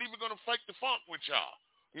 I'm not even going to fake the funk with y'all.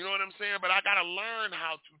 You know what I'm saying? But I got to learn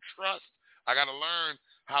how to trust. I got to learn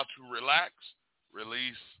how to relax,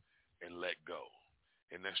 release, and let go.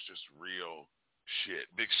 And that's just real shit.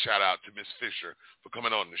 Big shout out to Miss Fisher for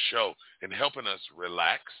coming on the show and helping us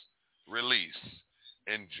relax, release,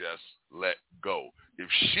 and just let go. If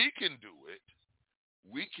she can do it,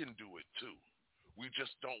 we can do it too. We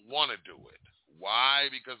just don't want to do it. Why?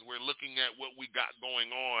 Because we're looking at what we got going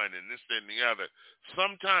on and this, that, and the other.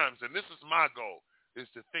 Sometimes, and this is my goal, is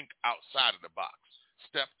to think outside of the box.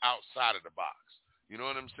 Step outside of the box. You know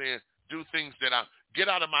what I'm saying? Do things that get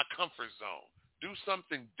out of my comfort zone. Do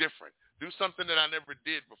something different. Do something that I never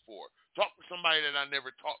did before. Talk to somebody that I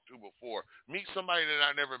never talked to before. Meet somebody that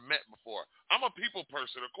I never met before. I'm a people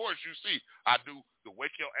person. Of course, you see, I do the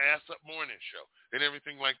Wake Your Ass Up morning show and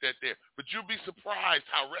everything like that there. But you'll be surprised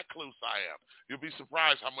how recluse I am. You'll be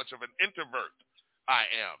surprised how much of an introvert I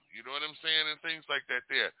am. You know what I'm saying? And things like that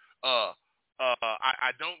there.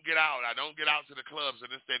 I don't get out. I don't get out to the clubs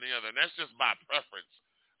and this, that, and the other. And that's just my preference.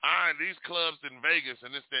 These clubs in Vegas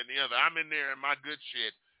and this, that, and the other, I'm in there in my good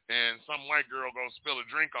shit, and some white girl gonna spill a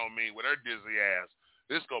drink on me with her dizzy ass.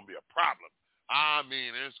 It's gonna be a problem. I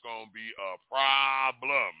mean, it's gonna be a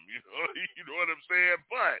problem. You know what I'm saying?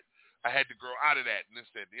 But I had to grow out of that and this,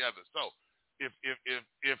 that, and the other. So if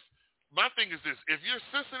my thing is this, if you're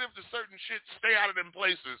sensitive to certain shit, stay out of them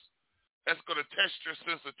places. That's going to test your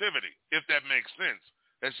sensitivity, if that makes sense.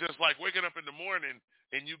 It's just like waking up in the morning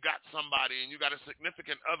and you got somebody and you got a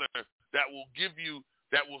significant other that will give you,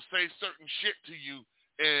 that will say certain shit to you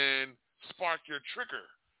and spark your trigger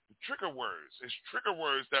words. It's trigger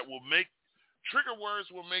words that will make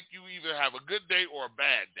you either have a good day or a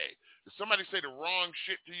bad day. If somebody say the wrong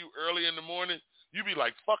shit to you early in the morning, you be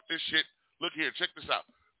like, fuck this shit. Look here, check this out.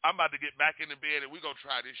 I'm about to get back in the bed and we're going to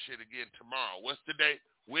try this shit again tomorrow. What's the day?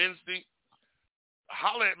 Wednesday?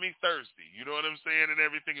 Holler at me Thursday. You know what I'm saying? And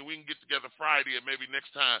everything. And we can get together Friday and maybe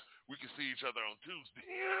next time we can see each other on Tuesday.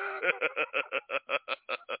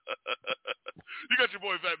 You got your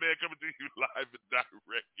boy Fat Man coming to you live and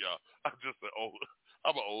direct, y'all.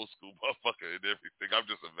 I'm an old school motherfucker and everything. I'm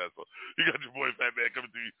just a vessel. You got your boy Fat Man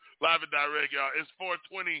coming to you live and direct, y'all. It's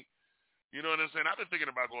 4:20. You know what I'm saying? I've been thinking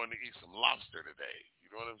about going to eat some lobster today. You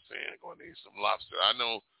know what I'm saying? Going to eat some lobster. I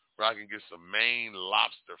know where I can get some Maine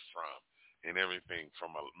lobster from and everything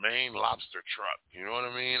from a Maine lobster truck. You know what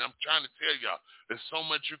I mean? I'm trying to tell y'all, there's so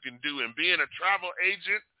much you can do. And being a travel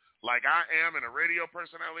agent like I am and a radio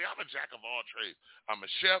personality, I'm a jack of all trades. I'm a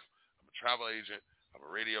chef. I'm a travel agent. I'm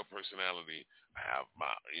a radio personality. I have my,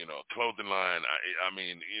 clothing line. I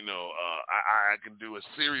can do a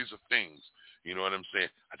series of things. You know what I'm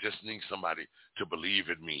saying? I just need somebody to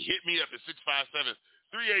believe in me. Hit me up at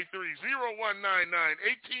 657-383-0199.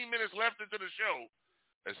 18 minutes left into the show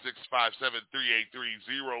at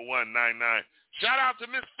 657-383-0199. Shout out to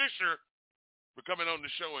Miss Fisher for coming on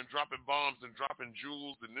the show and dropping bombs and dropping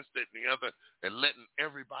jewels and this, that, and the other, and letting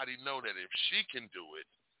everybody know that if she can do it,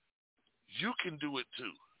 you can do it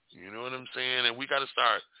too. You know what I'm saying? And we got to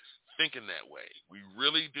start thinking that way. We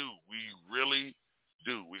really do.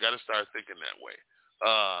 We got to start thinking that way.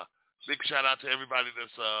 Big shout out to everybody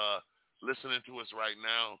that's listening to us right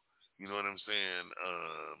now. You know what I'm saying?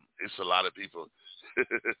 It's a lot of people.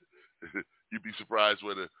 You'd be surprised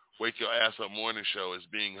where the Wake Your Ass Up morning show is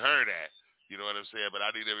being heard at. You know what I'm saying? But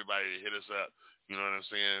I need everybody to hit us up. You know what I'm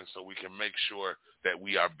saying? So we can make sure that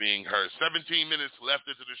we are being heard. 17 minutes left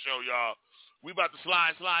into the show, y'all. We about to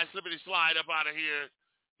slide, slippity slide up out of here.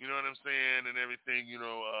 You know what I'm saying? And everything, you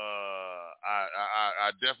know,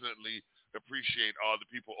 I definitely appreciate all the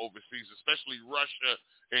people overseas, especially Russia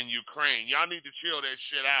and Ukraine. Y'all need to chill that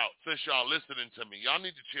shit out since y'all listening to me. Y'all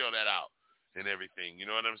need to chill that out and everything. You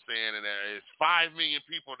know what I'm saying? And it's 5 million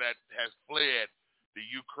people that has fled the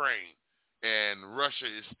Ukraine, and Russia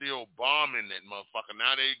is still bombing that motherfucker.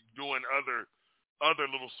 Now they doing other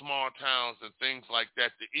little small towns and things like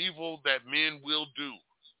that. The evil that men will do.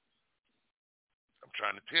 I'm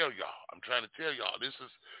trying to tell y'all.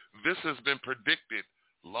 This has been predicted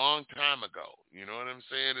long time ago. You know what I'm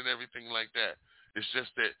saying? And everything like that. It's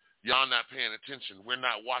just that y'all not paying attention. We're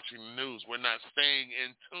not watching the news. We're not staying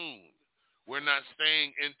in tune. We're not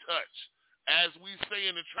staying in touch. As we say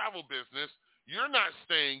in the travel business, you're not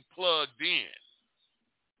staying plugged in.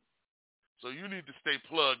 So you need to stay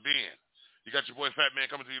plugged in. You got your boy Fat Man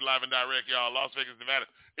coming to you live and direct, y'all, Las Vegas, Nevada.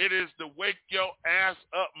 It is the Wake Your Ass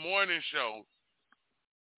Up morning show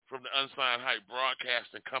from the Unsigned Hype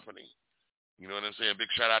Broadcasting Company. You know what I'm saying?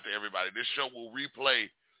 Big shout out to everybody. This show will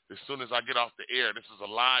replay as soon as I get off the air. This is a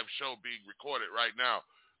live show being recorded right now.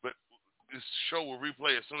 But this show will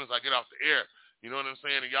replay as soon as I get off the air. You know what I'm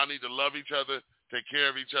saying? And y'all need to love each other, take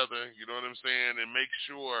care of each other, you know what I'm saying? And make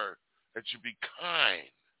sure that you be kind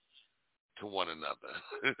to one another.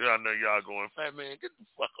 I know y'all going, Fat Man, get the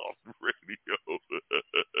fuck off the radio.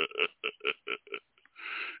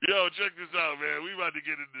 Yo, check this out, man. We about to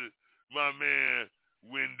get into my man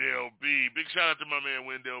Wendell B. Big shout out to my man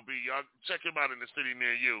Wendell B. Y'all check him out in the city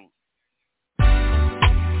near you.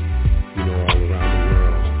 You know, all around the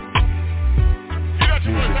world. You got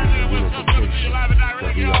your boy Fat Man West Coast coming to you live and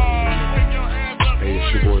direct, y'all. Wake your hands up. Hey, it's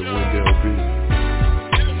your boy Wendell B.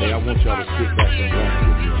 Hey, I want y'all to sit back and rock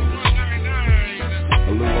with me on this.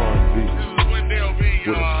 A little R&B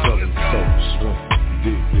with a southern soul swing.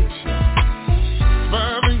 Dig this shit.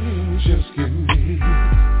 5 years just getting me.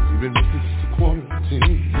 Even if it's a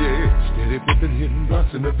quarantine. Yeah, steady whipping, hitting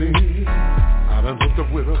blocks in the bed. I done hooked up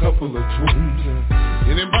with a couple of twins.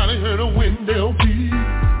 Anybody heard of Wendell B?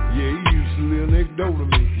 Yeah, he used to live next door to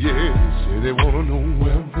me. Yeah, say they wanna know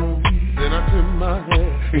where I'm from. Then I tip my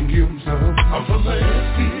hat and give them some. I'm from the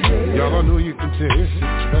STL. Y'all, I know you can tell. 6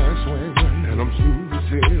 fast swing. And I'm smooth as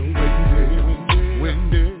hell,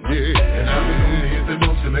 Wendell, yeah. And I've been on to hit the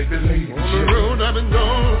notes to make the ladies. On the road I've been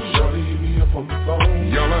gone. Shorty hit me up on the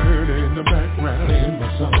phone. Y'all, I heard it in the background in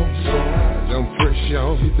my song. So I'm fresh,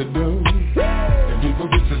 y'all hit the dough. And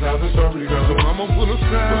people, this is how the story goes. So I'ma put a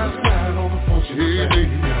slide on the function. Yeah,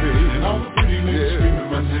 baby, and all the pretty ladies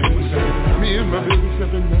screaming my name. Me and my baby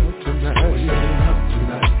stepping out tonight.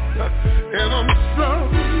 And I'm so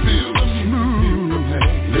feeling smooth.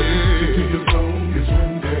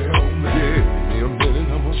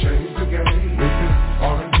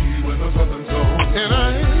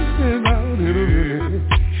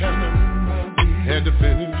 Had to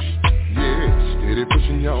finish, yeah, steady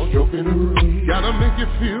pushing y'all, joking around. Gotta make you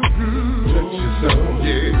feel good, touch yourself,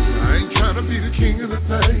 yeah. I ain't trying to be the king of the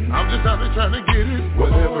thing. I'm just out there trying to get it,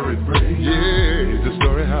 whatever it brings. Yeah, it's the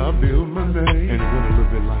story how I build my name. And it went a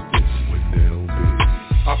little bit like this, Wendell B.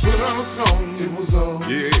 I put out a song, it was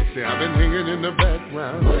on. Yeah, see, I've been hanging in the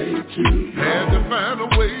background way too long. Had to find a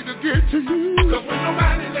way to get to you. Cause when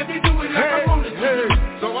nobody let me do it like I wanted to.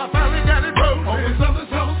 So I finally got it rolling. On the Southern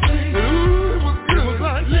Soul Street. Ooh, it was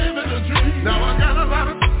like living a dream. Now I got a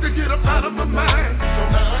lot of to get up out of my mind. So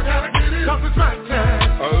now I gotta get it. Cause it's my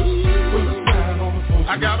time. Oh, put a smile on the phone.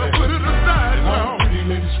 I gotta put it aside. And all the pretty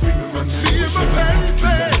ladies screaming my name. See my baby.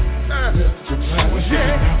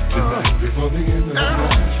 Yeah. Tonight before the end of the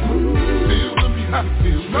night. Feel the music,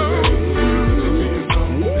 feel the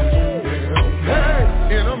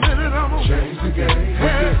hey, in a minute I'm gonna change the game.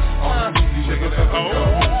 Hey, all the music, shake it up and go.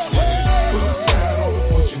 Put a smile on the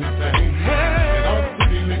fortunate thing. And all the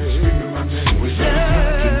pretty ladies screaming my name.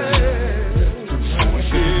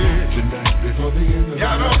 Tonight before the end of the night.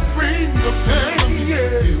 Gotta bring the pain,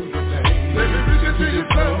 yeah. Let me reach it to your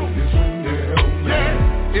soul.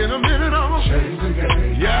 Yeah, in a minute I'm gonna change the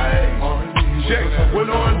game. Yeah. Check. When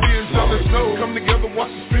R&B and Southern Snow come together,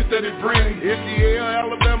 watch the strength that it brings. Indiana,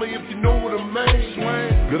 Alabama, if you know what I mean.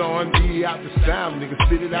 Swing. Good R&B Stay out the style, nigga.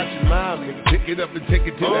 Spit it out your mouth, nigga. Pick it up and take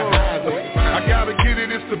it to the highway. I gotta get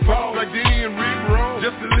it, it's the ball like Diddy and Rick Roll.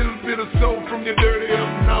 Just a little bit of soul from your dirty up.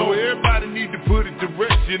 So everybody need to put it to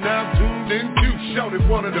rest. You're now tuned in to shout it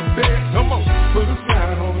one of the best. Come on, put a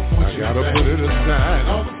sign on the point. I gotta put it aside.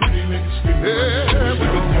 All the pretty niggas screaming. Yeah, put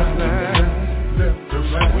it aside. Left to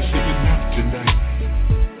right. We should get out tonight.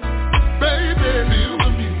 Baby, feel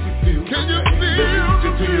the music, feel. Can you feel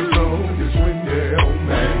the music? Your soul is when you're old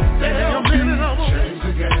man. Damn, change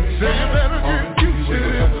the game. Say you better get used to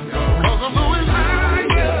it. Cause I'm going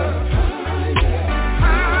higher,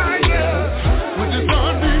 higher. With this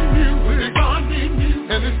R&B music,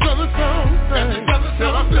 and this other song thing.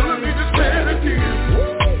 Till I'm feeling me just playing again.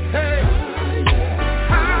 Hey,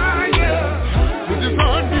 higher. With this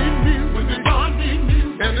R&B music,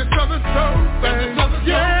 and this other song thing.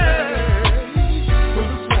 Yeah.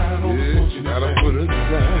 Put it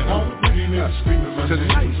aside. All the pretty niggas screaming my name.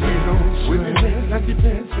 With your hands like you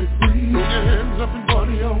dance for free. Throw your hands up and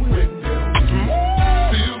party on with them.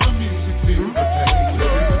 Feel the music, feel the pain. Let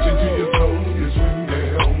it reach into your soul is when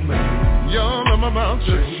you're old man. Y'all, I'm about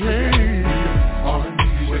to change.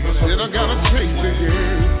 Said I gotta change the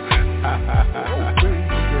game.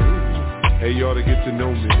 Hey, y'all to get to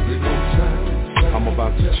know me. I'm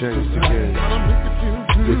about to change the game.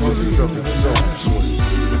 This is something so sweet.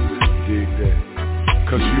 Dig that,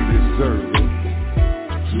 cause you deserve it.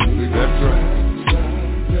 That's right.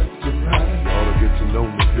 Ought to get to know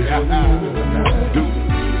me. Do it.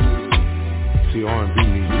 See, R&B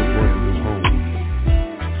needs a brand new home.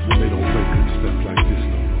 They don't play good stuff like this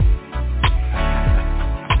no more.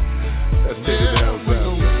 Let's take it down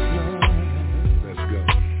south. Let's go.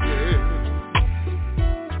 Yeah.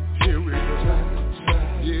 Here we go.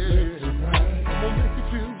 Yeah. I'm gonna make you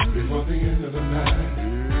feel good before the end of the night.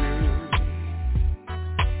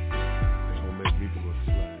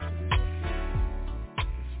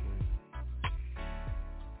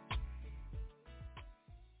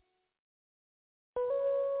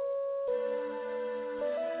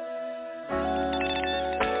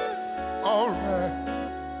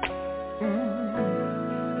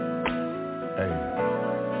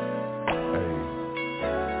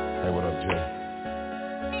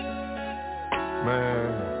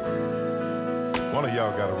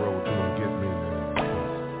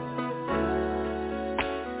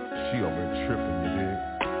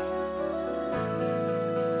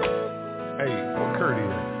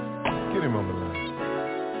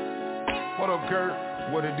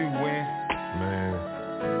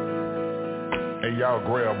 Y'all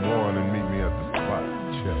grab one and meet me at the spot.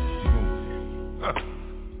 Check.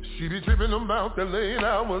 She be tripping about the late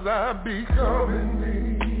hours I be coming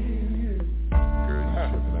in. Girl, you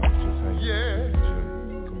tripping, I was just hanging. Yeah.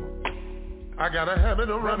 Come on. I got a habit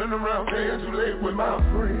of running around staying too late with my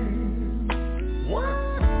friends. What? I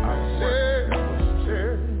said.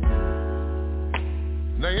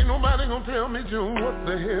 Now ain't nobody gonna tell me, June, what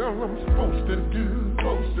the hell I'm supposed to do.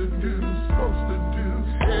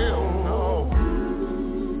 Hell no.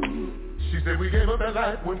 She said we gave up that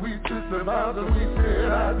life when we took the vows and we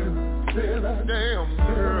said I do. Damn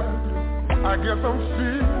girl, I guess I'm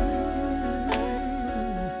still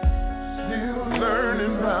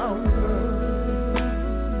learning about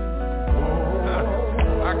love.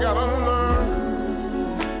 I gotta learn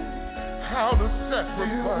how to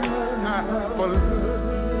sacrifice for love.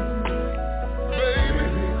 Baby,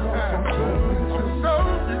 I'm so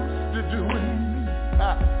used to doing it,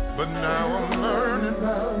 but now I'm learning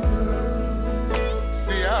about love.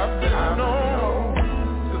 I've been known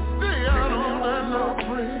to stay out on that long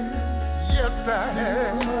break. Yes, I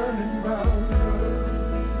have.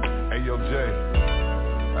 Hey, yo, Jay.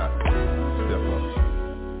 Step up.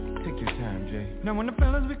 Take your time, Jay. Now when the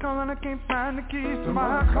fellas be calling, I can't find the keys to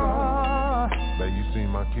my car. Babe, you seen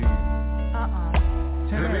my keys?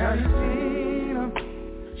 Tell me how you seen them.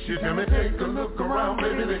 She tell me take a look around,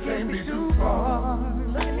 baby, they can't be too far.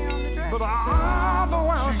 But all the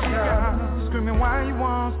while she got screaming, why you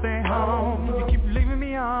won't stay home? You keep leaving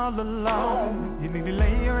me all alone. You need to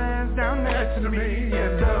lay your ass down next to me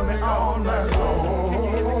and tell me all night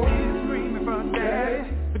long. He's screaming for daddy,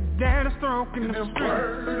 but daddy's stroking the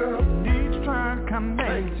street. Need to try to come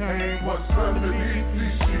maintain what's underneath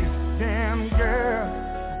these sheets. Damn girl,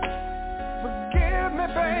 forgive me,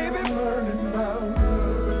 baby. I'm learning about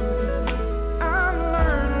love. I'm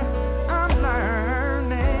learning.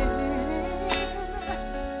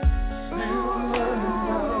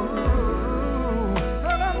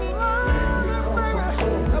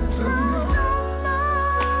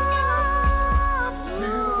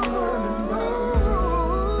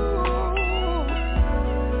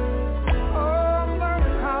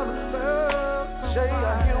 How to love.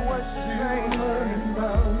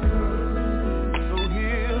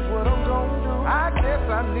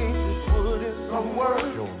 I need to put in some work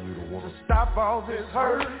to stop all this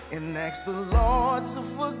hurt and ask the Lord to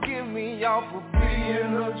forgive me, y'all, for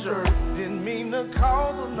being a jerk. Didn't mean to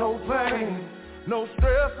cause her no pain, no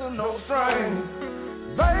stress or no strain.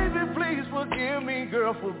 Baby, please forgive me,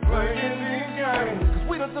 girl, for playing these games. Cause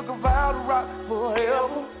we done took a vow to rock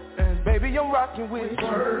forever. And baby, I'm rocking with you.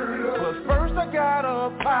 But first I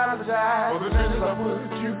gotta apologize for the things I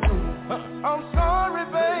put you through. I'm sorry,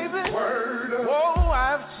 baby. Whoa,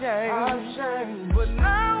 I've changed. But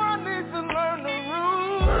now I need to learn the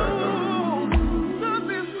rules of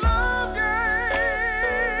this love game.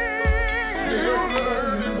 Still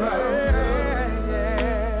learning how to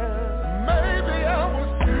maybe I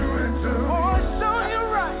was doing too. Oh, so you're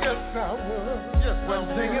right. Yes, I was. Yes, I'm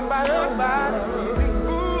thinking about everybody.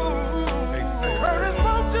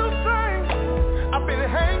 I've been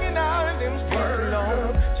hanging out in them streets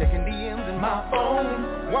alone, checking DMs in my phone,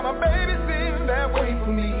 while my baby's sitting there waiting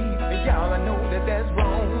for me. And y'all, I know that that's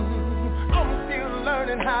wrong. I'm still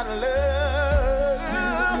learning how to love.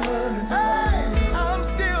 Hey, I'm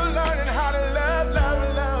still learning how to love.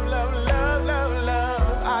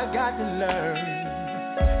 I got to learn.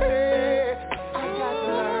 Hey, I got to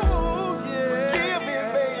learn. Forgive me,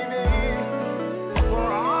 baby, for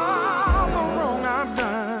all the wrong I've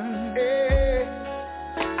done.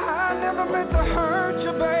 Never meant to hurt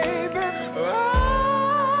you, baby. Oh,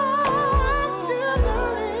 I'm still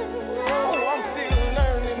learning. Oh, I'm still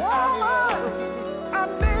learning how to love. I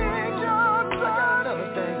need your time. I got another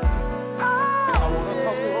thing. I wanna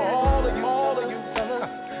talk to all of you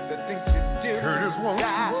fellas that think you did. Curtis won't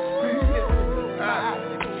die.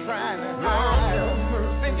 Trying to hide.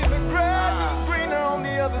 Thinking the grass is greener on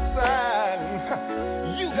the other side.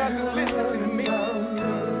 You got to listen to me.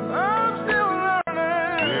 I'm still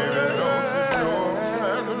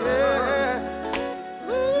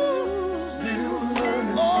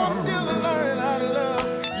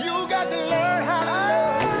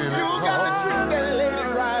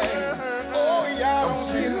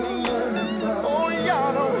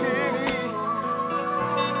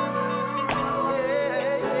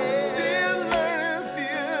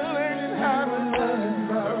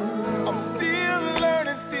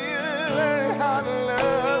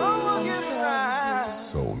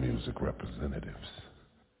representatives.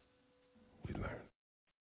 We learn.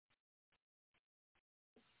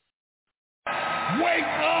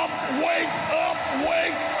 Wake up, wake up,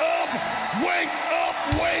 wake up, wake up,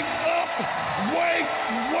 wake up,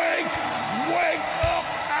 wake up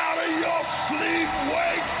out of your sleep,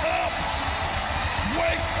 wake up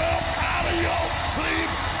out of your sleep,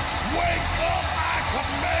 wake up, I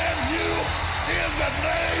command you in the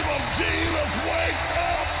name of Jesus, wake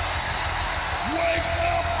up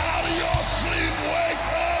out of your sleep, wake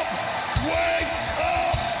up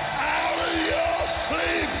out of your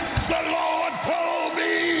sleep. The Lord told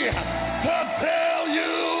me to tell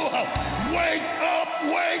you, wake up,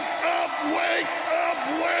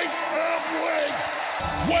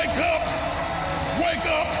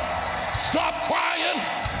 stop crying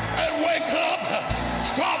and wake up,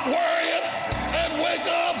 stop worrying and wake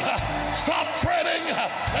up, stop fretting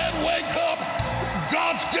and wake up.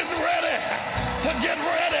 God's getting ready to get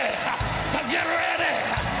ready.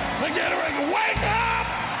 Wake up!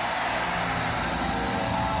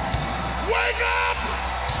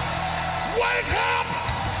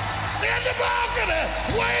 In the balcony,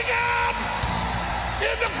 wake up!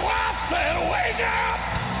 In the closet, wake up!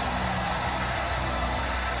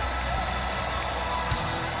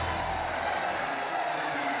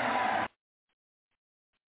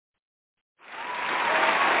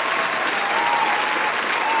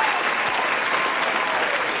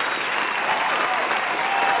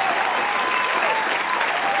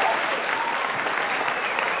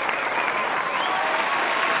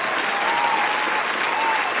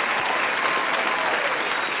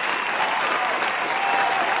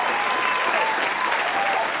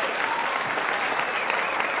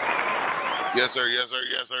 Yes,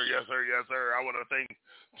 sir. I want to thank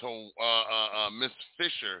Miss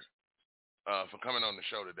Fisher for coming on the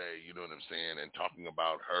show today, you know what I'm saying, and talking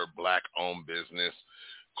about her black-owned business,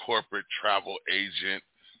 corporate travel agent,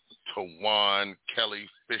 TUWANE Kelly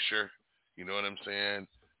Fisher, you know what I'm saying?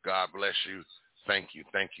 God bless you. Thank you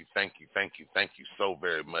so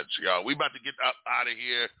very much, y'all. We about to get up out of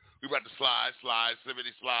here. We about to slide,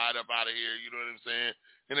 slippity slide up out of here, you know what I'm saying,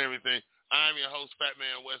 and everything. I'm your host, Fat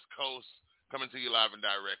Man West Coast, coming to you live and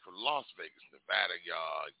direct from Las Vegas, Nevada,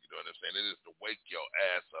 y'all. You know what I'm saying? It is the Wake Your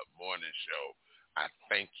Ass Up morning show. I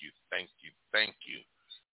thank you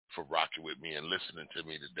for rocking with me and listening to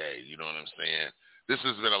me today. You know what I'm saying? This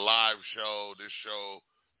has been a live show. This show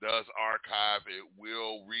does archive. It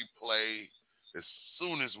will replay as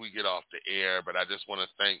soon as we get off the air. But I just want to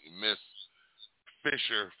thank Miss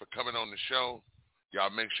Fisher for coming on the show. Y'all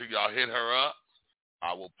make sure y'all hit her up.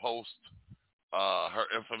 I will post her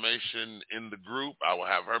information in the group. I will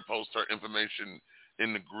have her post her information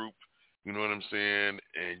in the group. You know what I'm saying?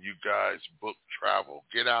 And you guys book travel.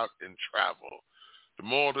 Get out and travel. The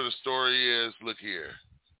moral to the story is, look here.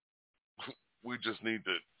 We just need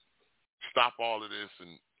to stop all of this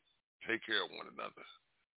and take care of one another.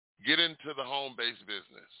 Get into the home-based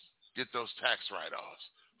business. Get those tax write-offs.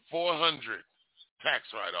 400 tax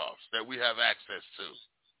write-offs that we have access to.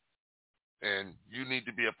 And you need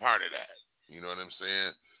to be a part of that. You know what I'm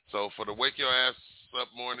saying? So for the Wake Your Ass Up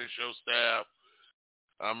Morning Show staff,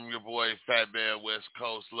 I'm your boy, Fat Man West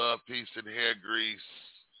Coast. Love, peace, and hair grease.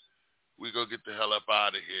 We go get the hell up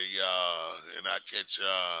out of here, y'all. And I'll catch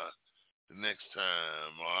y'all the next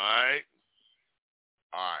time, all right?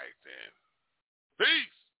 All right, then.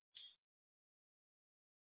 Peace.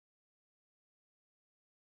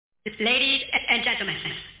 Ladies and gentlemen,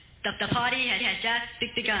 the party has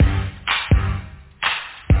just begun.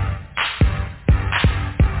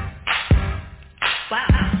 Wow,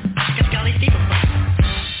 look at all these people.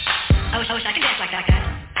 I wish I could dance like that, guys.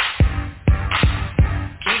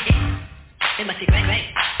 Gee, it must be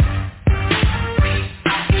great.